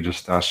immediately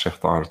just ask Sheikh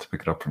Tahir to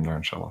pick it up from there,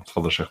 inshallah.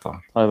 Tafadhal, Sheikh Tahir.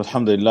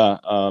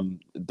 Alhamdulillah.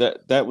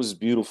 That was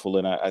beautiful,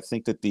 and I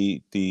think that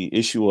the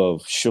issue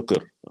of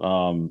shukr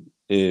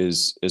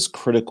is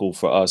critical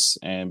for us.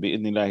 And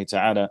bi'idhnillahi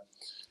ta'ala,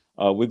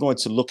 we're going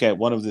to look at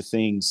one of the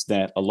things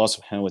that Allah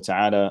subhanahu wa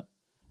ta'ala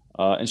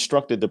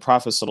instructed the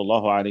Prophet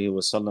sallallahu alaihi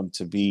wasallam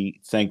to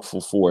be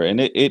thankful for. And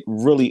it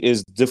really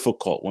is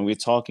difficult when we're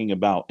talking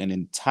about an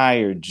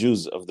entire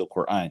juz of the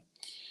Quran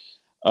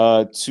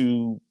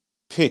to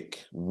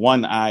pick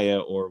one ayah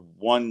or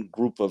one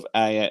group of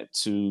ayah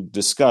to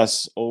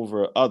discuss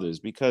over others,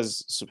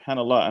 because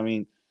subhanallah, I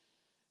mean,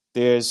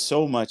 there's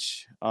so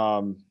much,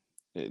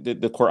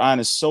 the Quran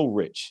is so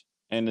rich,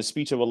 and the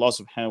speech of Allah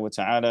subhanahu wa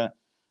ta'ala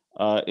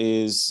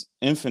is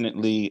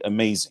infinitely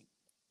amazing.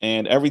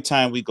 And every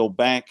time we go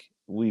back,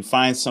 we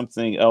find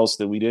something else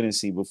that we didn't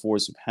see before,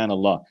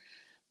 subhanallah.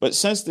 But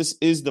since this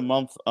is the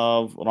month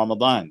of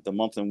Ramadan, the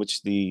month in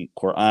which the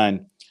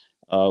Quran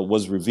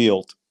was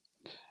revealed,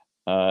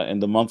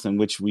 and the month in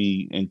which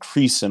we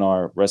increase in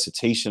our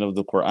recitation of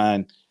the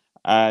Quran,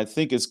 I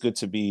think it's good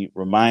to be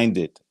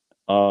reminded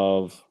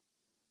often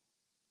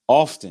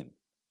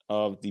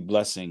of the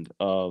blessing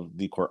of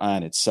the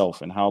Quran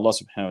itself, and how Allah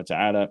subhanahu wa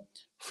ta'ala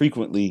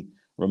frequently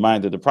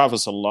reminded the Prophet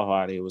sallallahu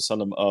alaihi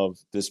wasallam of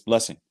this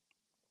blessing.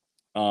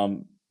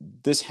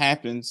 This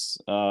happens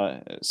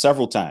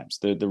several times.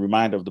 The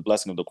reminder of the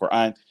blessing of the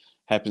Quran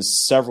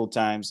happens several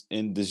times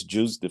in this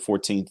juz, the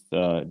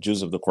 14th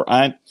juz of the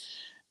Quran.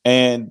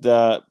 And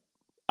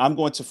I'm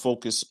going to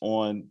focus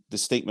on the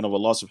statement of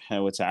Allah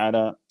subhanahu wa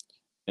ta'ala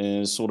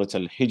in Surah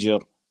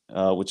Al-Hijr,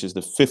 which is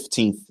the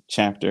 15th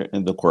chapter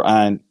in the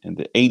Quran, in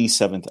the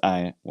 87th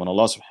ayah, when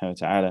Allah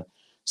subhanahu wa ta'ala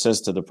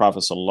says to the Prophet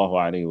sallallahu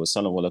alayhi wa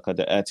sallam,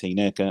 وَلَقَدْ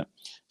آتَيْنَاكَ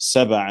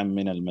سَبَعًا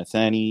مِنَ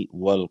الْمَثَانِي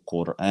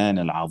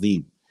وَالْقُرْآنَ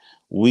الْعَظِيمِ.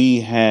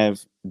 We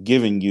have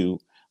given you,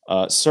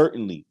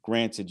 certainly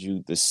granted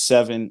you, the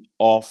 7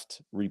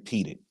 oft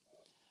repeated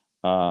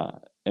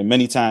And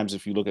many times,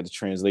 if you look at the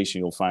translation,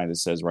 you'll find it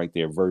says right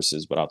there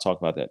verses, but I'll talk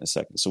about that in a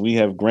second. So we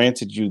have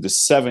granted you the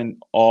 7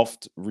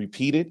 oft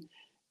repeated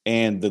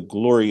and the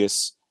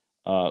glorious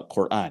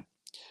Quran.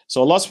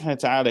 So Allah subhanahu wa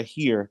ta'ala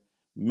here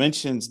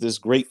mentions this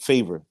great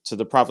favor to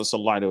the Prophet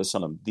sallallahu alaihi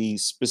wasallam, the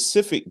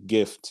specific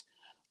gift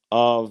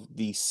of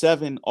the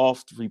 7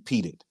 oft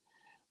repeated,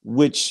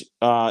 which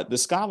the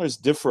scholars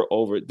differ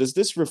over. Does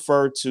this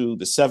refer to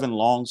the 7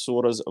 long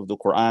surahs of the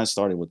Quran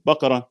starting with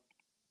Baqarah?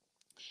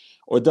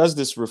 Or does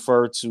this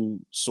refer to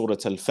Surah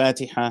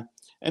Al-Fatiha?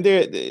 And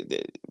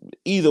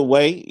either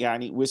way,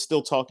 we're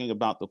still talking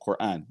about the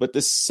Quran. But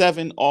the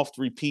 7 oft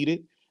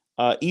repeated,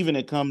 even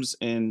it comes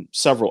in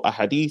several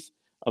ahadith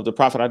of the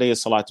Prophet alayhi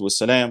salatu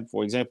wasalam.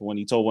 For example, when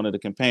he told one of the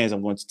companions,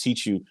 I'm going to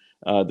teach you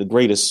the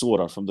greatest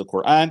surah from the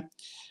Quran.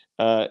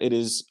 It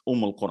is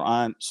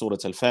al-Quran, Surah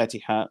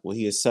Al-Fatiha, wa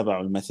hiya sab'a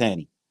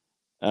al-mathani.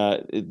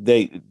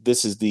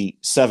 This is the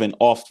 7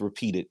 oft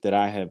repeated that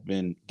I have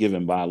been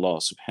given by Allah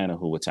subhanahu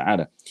wa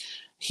ta'ala.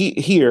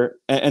 Here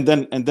and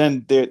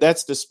then there,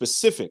 that's the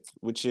specific,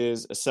 which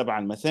is a sab'a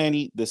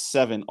al-mathani, the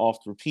 7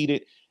 oft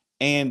repeated,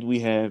 and we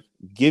have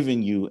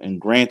given you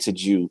and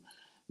granted you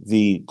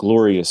the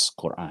glorious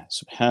Quran.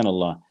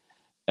 Subhanallah.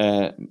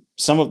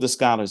 Some of the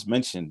scholars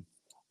mention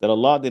that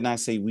Allah did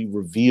not say we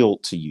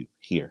revealed to you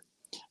here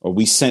or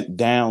we sent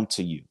down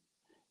to you.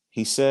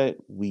 He said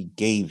we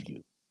gave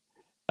you.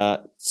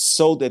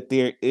 So that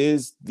there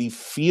is the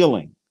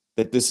feeling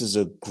that this is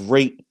a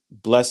great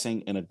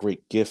blessing and a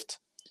great gift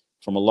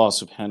from Allah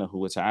subhanahu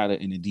wa ta'ala,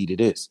 and indeed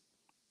it is.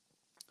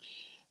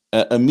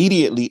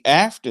 Immediately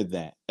after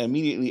Allah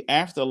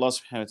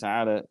subhanahu wa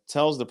ta'ala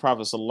tells the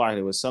Prophet sallallahu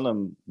alaihi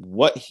wasallam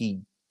what he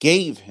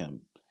gave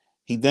him,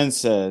 he then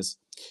says,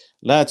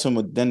 لا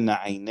تمدن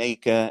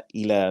عينيك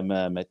إلى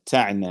ما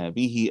متعنا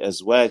به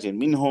أزواجا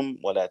منهم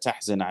ولا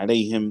تحزن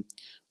عليهم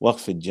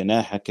واخفض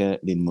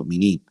جناحك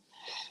للمؤمنين.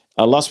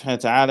 Allah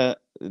subhanahu wa ta'ala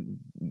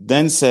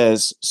then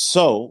says,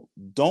 so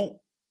don't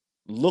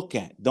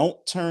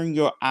turn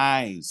your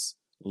eyes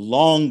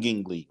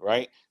longingly,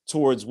 right,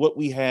 towards what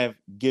we have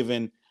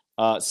given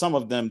some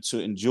of them to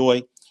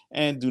enjoy,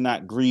 and do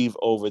not grieve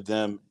over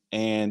them,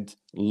 and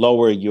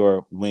lower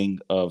your wing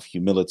of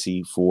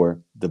humility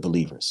for the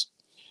believers.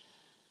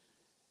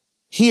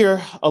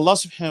 Here, Allah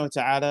subhanahu wa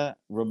ta'ala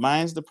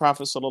reminds the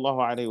Prophet sallallahu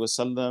alaihi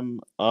wasallam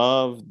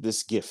of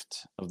this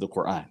gift of the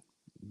Quran.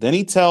 Then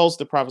he tells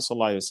the Prophet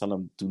sallallahu alaihi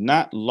wasallam, do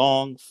not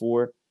long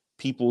for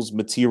people's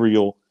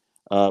material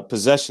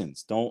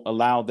possessions. Don't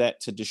allow that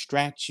to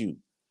distract you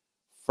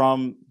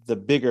from the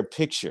bigger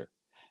picture.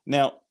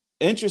 Now,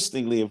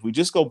 interestingly, if we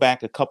just go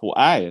back a couple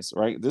ayahs,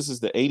 right? This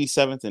is the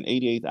 87th and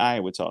 88th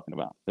ayah we're talking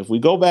about. If we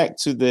go back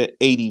to the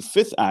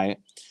 85th ayah,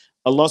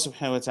 Allah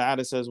subhanahu wa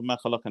ta'ala says, وَمَا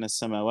خَلَقْنَا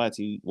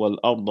السَّمَاوَاتِ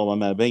وَالْأَرْضَ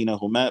وَمَا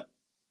بَيْنَهُمَا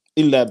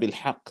إِلَّا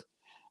بِالْحَقِّ.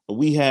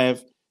 We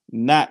have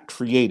not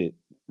created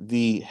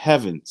the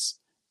heavens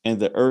and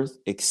the earth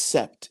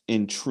except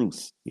in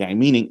truth.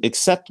 Meaning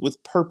except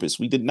with purpose.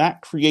 We did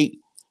not create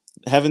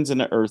heavens and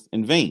the earth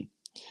in vain.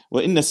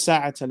 وَإِنَّ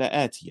السَّاعَةَ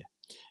لَآتِيَةٌ.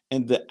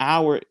 And the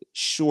hour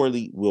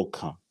surely will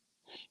come.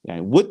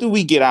 What do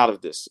we get out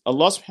of this?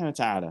 Allah subhanahu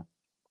wa ta'ala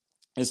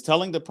is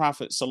telling the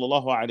Prophet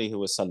sallallahu alaihi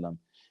wasallam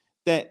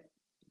that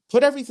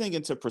put everything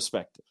into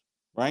perspective,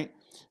 right?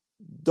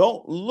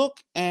 Don't look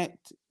at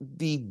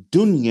the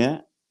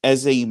dunya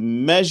as a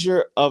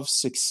measure of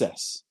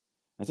success.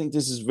 I think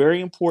this is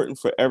very important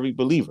for every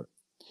believer.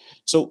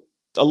 So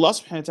Allah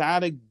subhanahu wa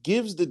ta'ala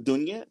gives the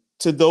dunya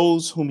to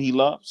those whom he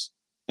loves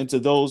and to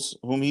those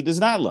whom he does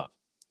not love.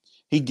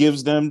 He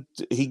gives the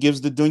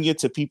dunya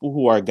to people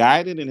who are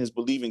guided in his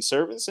believing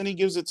servants, and he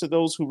gives it to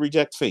those who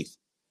reject faith.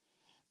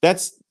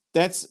 That's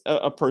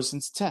a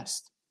person's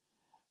test.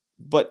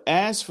 But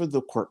as for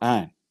the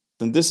Quran,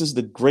 then this is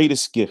the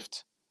greatest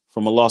gift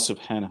from Allah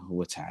subhanahu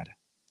wa ta'ala.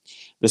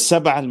 The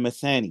Sab'a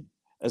al-Mathani,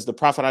 as the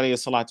Prophet alayhi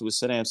salatu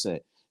wasalam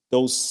said,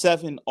 those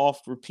 7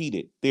 oft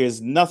repeated. There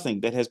is nothing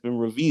that has been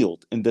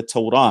revealed in the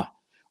Torah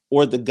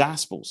or the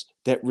Gospels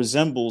that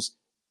resembles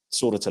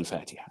Surah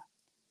Al-Fatiha.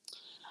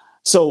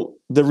 So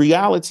the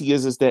reality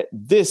is that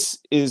this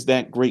is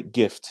that great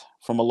gift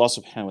from Allah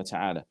subhanahu wa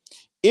ta'ala.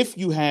 If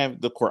you have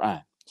the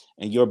Quran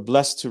and you're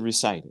blessed to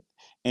recite it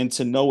and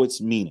to know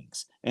its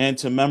meanings and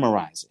to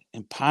memorize it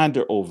and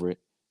ponder over it,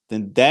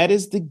 then that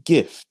is the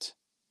gift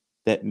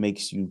that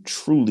makes you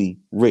truly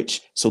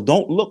rich. So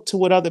don't look to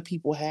what other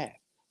people have,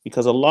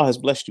 because Allah has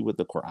blessed you with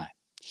the Quran.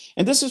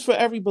 And this is for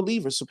every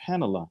believer,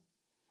 subhanAllah,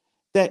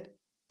 that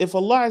if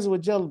Allah Azza wa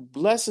Jal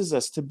blesses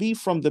us to be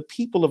from the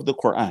people of the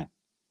Quran,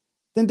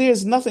 then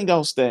there's nothing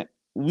else that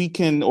we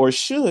can or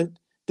should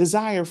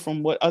desire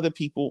from what other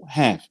people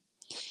have.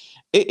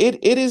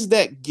 It is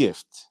that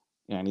gift,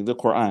 the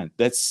Quran,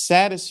 that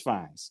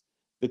satisfies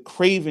the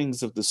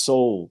cravings of the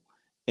soul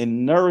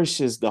and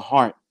nourishes the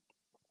heart.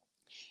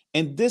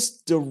 And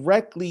this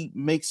directly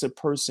makes a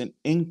person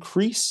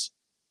increase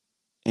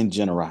in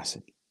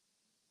generosity.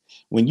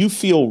 When you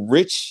feel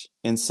rich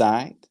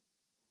inside,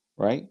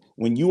 right?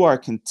 When you are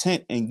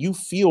content and you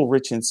feel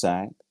rich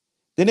inside,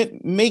 then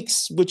it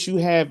makes what you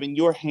have in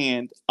your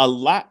hand a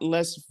lot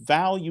less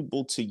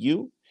valuable to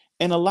you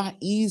and a lot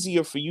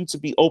easier for you to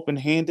be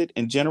open-handed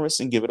and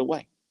generous and give it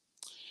away.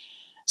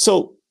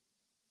 So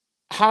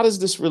how does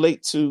this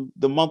relate to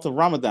the month of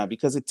Ramadan?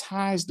 Because it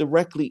ties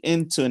directly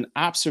into an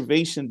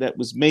observation that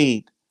was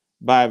made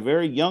by a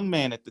very young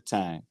man at the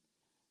time,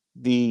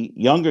 the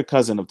younger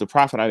cousin of the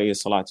Prophet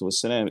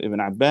ﷺ, Ibn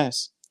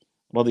Abbas,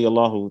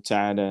 radiyallahu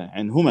ta'ala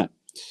anhuma.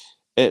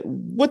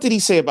 What did he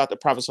say about the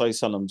Prophet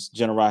ﷺ's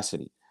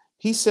generosity?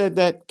 He said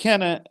that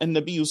kana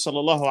an-nabiyyu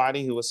sallallahu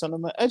alayhi wa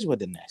sallam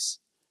ajwad an-nas.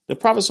 The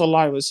Prophet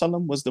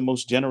ﷺ was the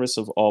most generous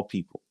of all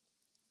people.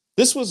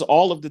 This was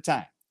all of the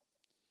time.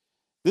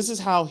 This is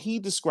how he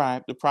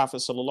described the Prophet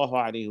sallallahu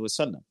alaihi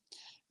wasallam.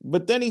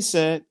 But then he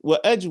said,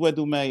 وَأَجْوَدُ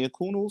مَا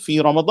يَكُونُ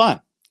فِي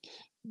رَمَضَانِ.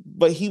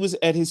 But he was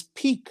at his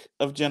peak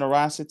of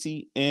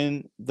generosity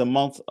in the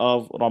month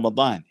of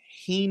Ramadan.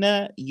 حين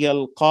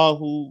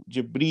يلقاه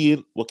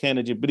جبريل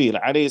وكان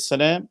جبريل عليه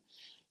السلام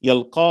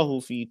يلقاه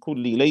في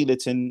كل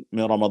ليلة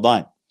من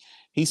رمضان.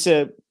 He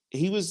said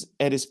he was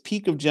at his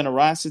peak of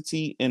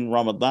generosity in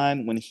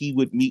Ramadan when he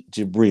would meet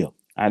Jibril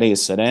عليه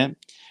السلام.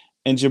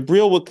 And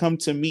Jibril would come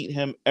to meet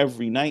him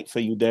every night for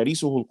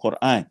yudarisuhu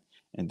al-Quran,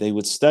 and they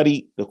would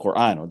study the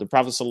Quran, or the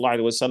Prophet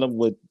ﷺ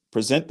would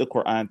present the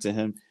Quran to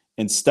him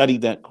and study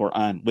that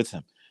Quran with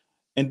him.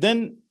 And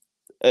then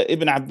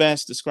Ibn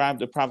Abbas described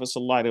the Prophet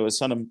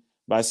ﷺ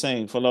by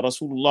saying, فَلَا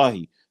رَسُولُ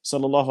اللَّهِ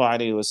صَلَى اللَّهُ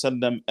عَلَيْهِ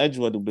وَسَلَّمْ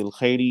أَجْوَدُ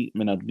بِالْخَيْرِ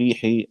مِنَ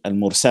الرِّيحِ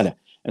الْمُرْسَلَةِ.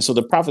 And so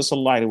the Prophet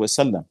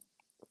ﷺ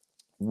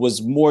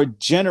was more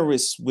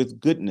generous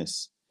with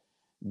goodness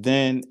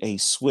than a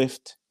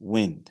swift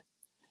wind.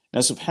 Now,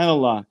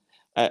 subhanAllah,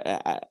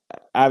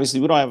 obviously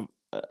we don't have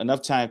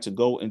enough time to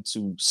go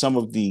into some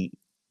of the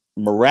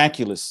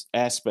miraculous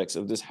aspects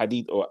of this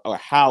hadith or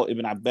how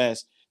Ibn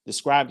Abbas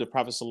described the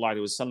Prophet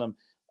ﷺ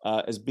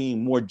as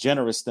being more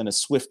generous than a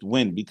swift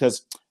wind.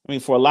 Because, I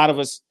mean, for a lot of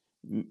us,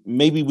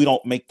 maybe we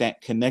don't make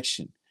that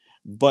connection.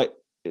 But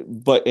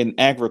in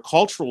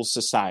agricultural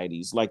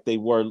societies, like they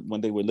were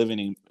when they were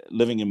living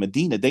in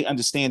Medina, they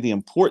understand the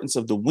importance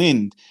of the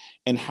wind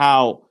and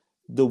how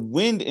the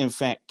wind, in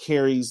fact,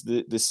 carries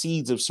the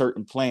seeds of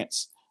certain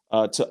plants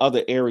to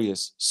other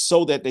areas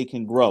so that they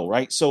can grow,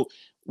 right? So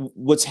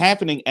what's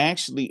happening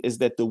actually is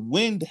that the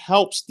wind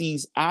helps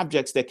these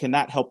objects that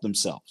cannot help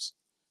themselves.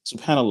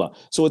 SubhanAllah.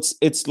 So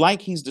it's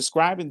like he's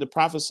describing the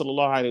Prophet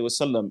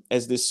ﷺ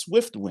as this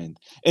swift wind.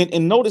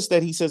 And notice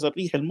that he says,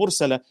 Ar-Rih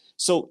al-Mursala.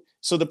 So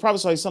the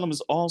Prophet ﷺ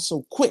is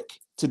also quick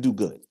to do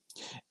good.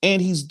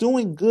 And he's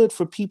doing good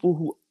for people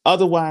who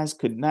otherwise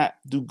could not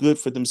do good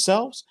for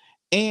themselves.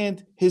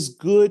 And his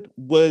good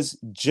was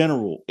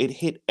general. It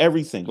hit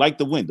everything, like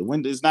the wind. The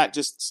wind is not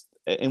just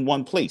in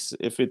one place.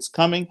 If it's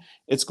coming,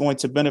 it's going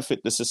to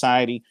benefit the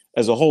society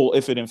as a whole,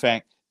 if it in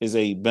fact is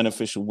a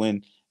beneficial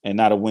wind and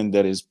not a wind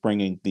that is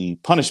bringing the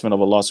punishment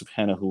of Allah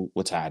subhanahu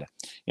wa ta'ala.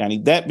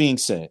 Yani, that being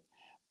said,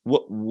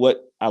 what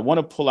I want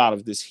to pull out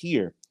of this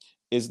here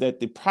is that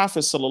the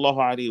Prophet sallallahu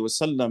alaihi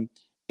wasallam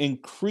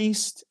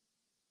increased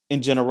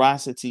in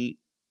generosity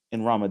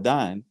in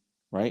Ramadan,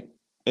 right?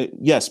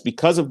 Yes,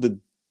 because of the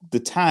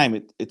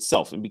time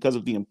itself and because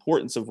of the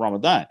importance of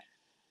Ramadan,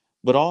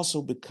 but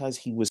also because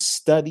he was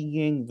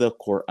studying the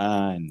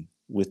Quran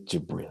with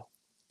Jibril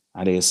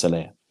alayhi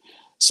salam.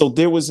 So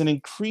there was an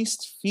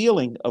increased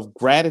feeling of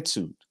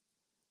gratitude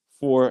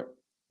for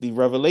the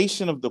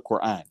revelation of the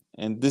Quran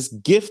and this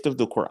gift of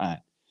the Quran.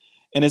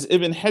 And as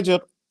Ibn Hajar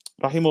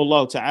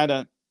rahimahullah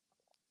ta'ala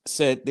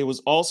said, there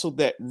was also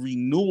that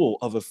renewal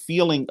of a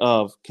feeling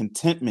of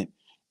contentment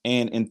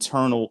and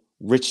internal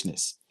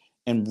richness.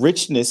 And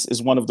richness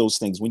is one of those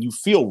things. When you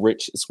feel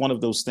rich, it's one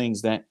of those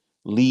things that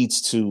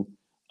leads to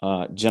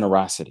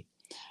generosity.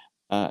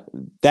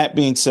 That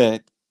being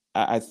said,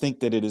 I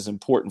think that it is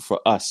important for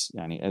us,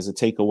 yani, as a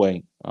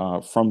takeaway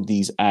from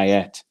these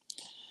ayat,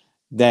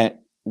 that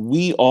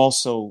we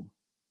also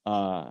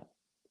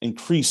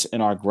increase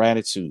in our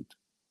gratitude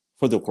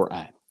for the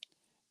Quran.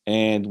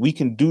 And we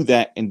can do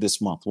that in this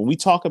month. When we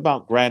talk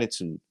about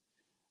gratitude,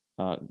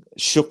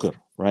 shukr,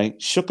 right?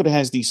 Shukr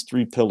has these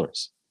three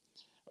pillars,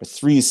 or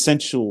three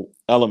essential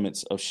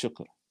elements of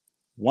shukr.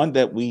 One,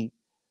 that we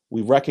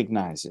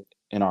recognize it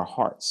in our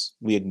hearts.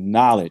 We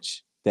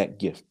acknowledge that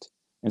gift.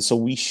 And so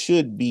we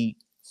should be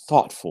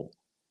thoughtful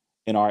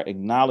in our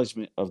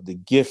acknowledgement of the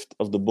gift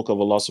of the book of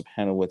Allah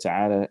subhanahu wa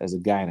ta'ala as a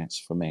guidance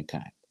for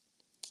mankind.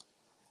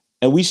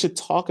 And we should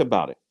talk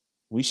about it.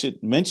 We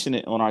should mention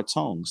it on our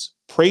tongues,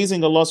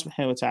 praising Allah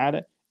subhanahu wa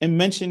ta'ala and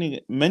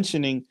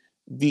mentioning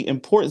the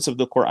importance of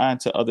the Quran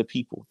to other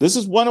people. This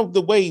is one of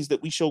the ways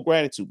that we show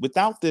gratitude.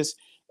 Without this,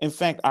 in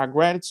fact, our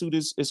gratitude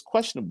is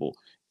questionable,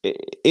 and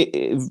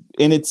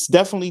it's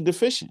definitely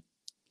deficient.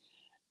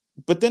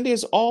 But then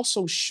there's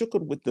also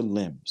shukr with the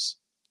limbs.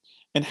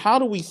 And how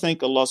do we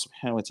thank Allah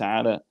subhanahu wa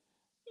ta'ala?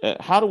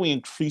 How do we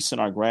increase in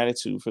our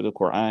gratitude for the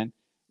Quran?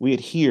 We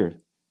adhere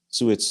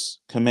to its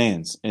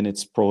commands and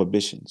its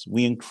prohibitions.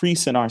 We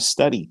increase in our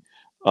study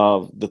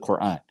of the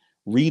Quran,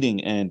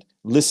 reading and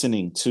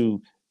listening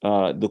to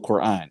the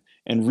Quran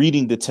and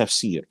reading the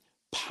tafsir,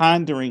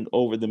 pondering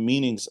over the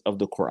meanings of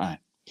the Quran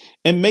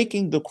and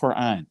making the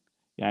Quran,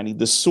 yani,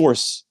 the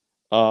source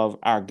of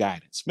our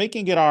guidance,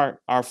 making it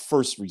our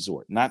first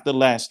resort, not the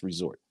last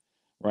resort,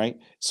 right?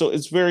 So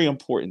it's very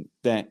important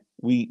that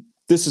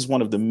this is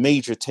one of the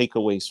major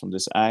takeaways from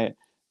this ayat,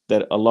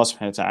 that Allah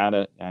subhanahu wa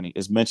ta'ala, yani,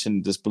 is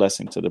mentioning this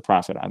blessing to the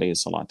Prophet alayhi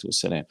salatu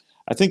wasalam.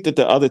 I think that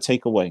the other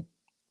takeaway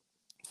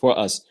for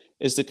us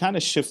is to kind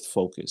of shift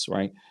focus,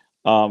 right?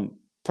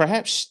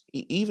 Perhaps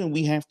even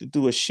we have to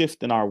do a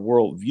shift in our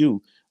worldview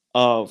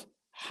of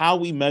how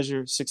we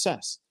measure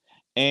success,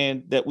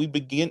 and that we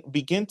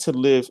begin to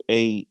live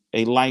a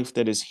life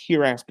that is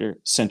hereafter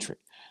centric,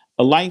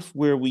 a life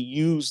where we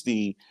use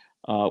the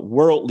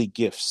worldly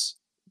gifts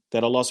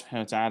that Allah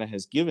subhanahu wa ta'ala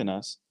has given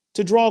us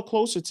to draw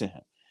closer to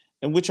Him,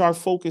 in which our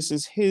focus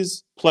is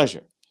His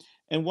pleasure,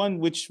 and one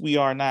which we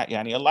are not,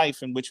 yani, a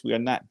life in which we are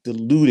not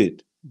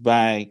deluded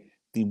by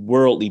the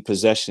worldly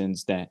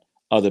possessions that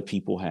other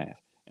people have.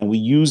 And we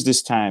use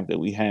this time that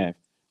we have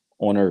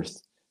on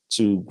earth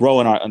to grow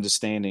in our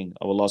understanding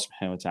of Allah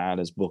subhanahu wa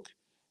ta'ala's book,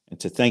 and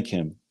to thank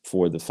Him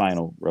for the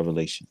final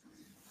revelation.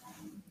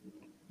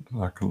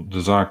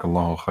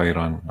 Jazakallahu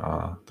khairan,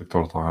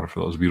 Dr. Tahir, for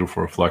those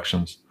beautiful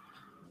reflections.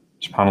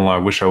 SubhanAllah, I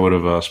wish I would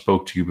have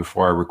spoke to you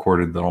before I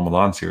recorded the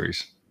Ramadan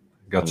series.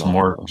 Got some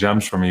more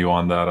gems from you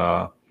on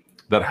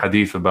that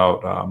hadith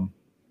about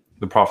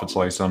the Prophet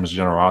ﷺ's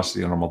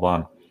generosity in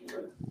Ramadan.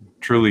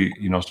 Truly,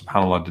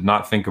 SubhanAllah, did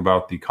not think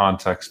about the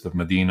context of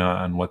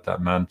Medina and what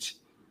that meant,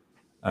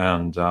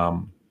 and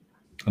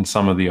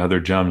some of the other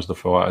gems, the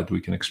fawaid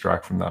we can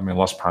extract from that. May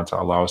Allah subhanahu wa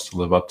ta'ala allow us to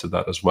live up to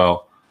that as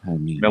well.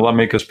 Ameen. May Allah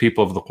make us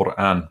people of the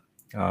Quran,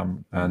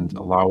 and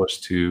allow us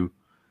to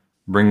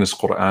bring this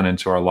Quran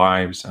into our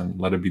lives, and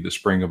let it be the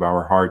spring of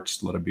our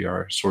hearts, let it be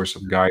our source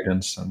of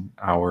guidance and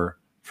our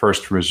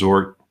first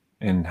resort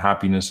in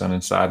happiness and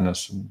in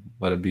sadness, and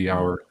let it be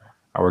our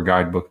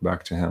guidebook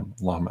back to Him.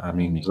 Allahumma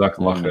ameen.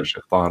 Jazakallah khair,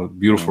 Shaykh Tahir.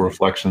 Beautiful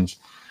reflections.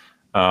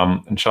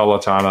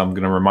 Inshallah ta'ala, I'm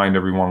going to remind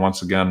everyone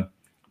once again,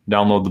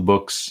 download the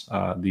books,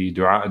 the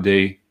Dua a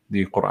Day,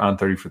 the Quran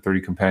 30 for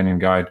 30 Companion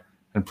Guide,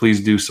 and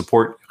please do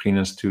support Yaqeen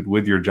Institute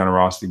with your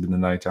generosity,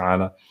 bidnillahi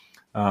ta'ala,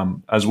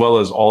 as well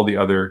as all the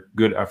other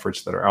good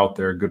efforts that are out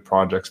there, good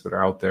projects that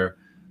are out there.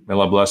 May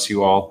Allah bless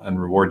you all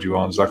and reward you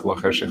all. Jazakallah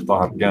khair, Shaykh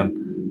Tahir.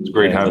 Again, it's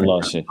great having you.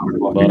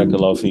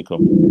 Barakallahu feekum.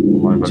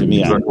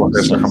 Jami'an.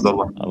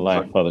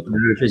 Allah yahfadhakum.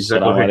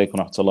 Assalamu alaikum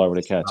wa rahmatullahi wa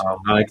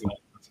barakatuh.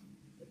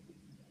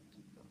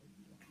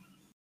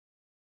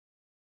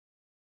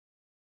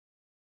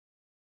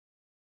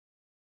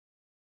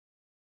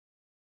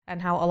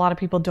 And how a lot of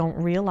people don't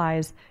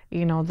realize,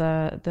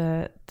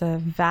 the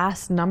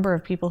vast number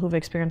of people who've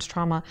experienced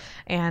trauma,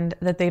 and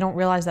that they don't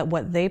realize that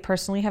what they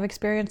personally have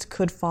experienced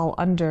could fall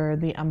under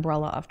the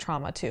umbrella of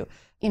trauma too.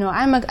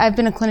 I've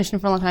been a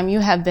clinician for a long time. You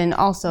have been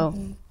also.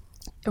 Mm-hmm.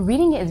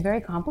 Reading it is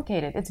very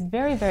complicated. It's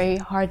very, very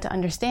hard to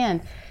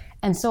understand.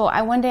 And so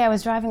one day I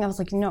was driving, I was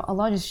like,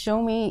 Allah, just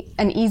show me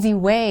an easy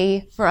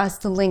way for us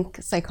to link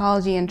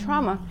psychology and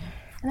trauma. Mm-hmm.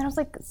 And then I was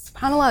like,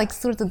 subhanAllah, like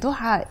Surah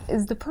Al-Duha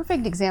is the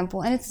perfect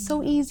example. And it's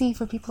so easy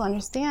for people to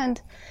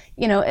understand,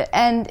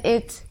 and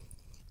it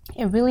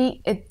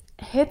really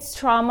hits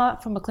trauma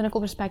from a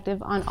clinical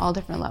perspective on all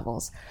different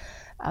levels.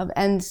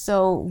 And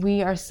so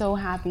we are so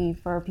happy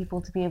for people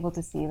to be able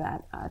to see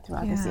that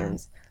throughout the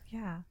series.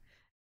 Yeah.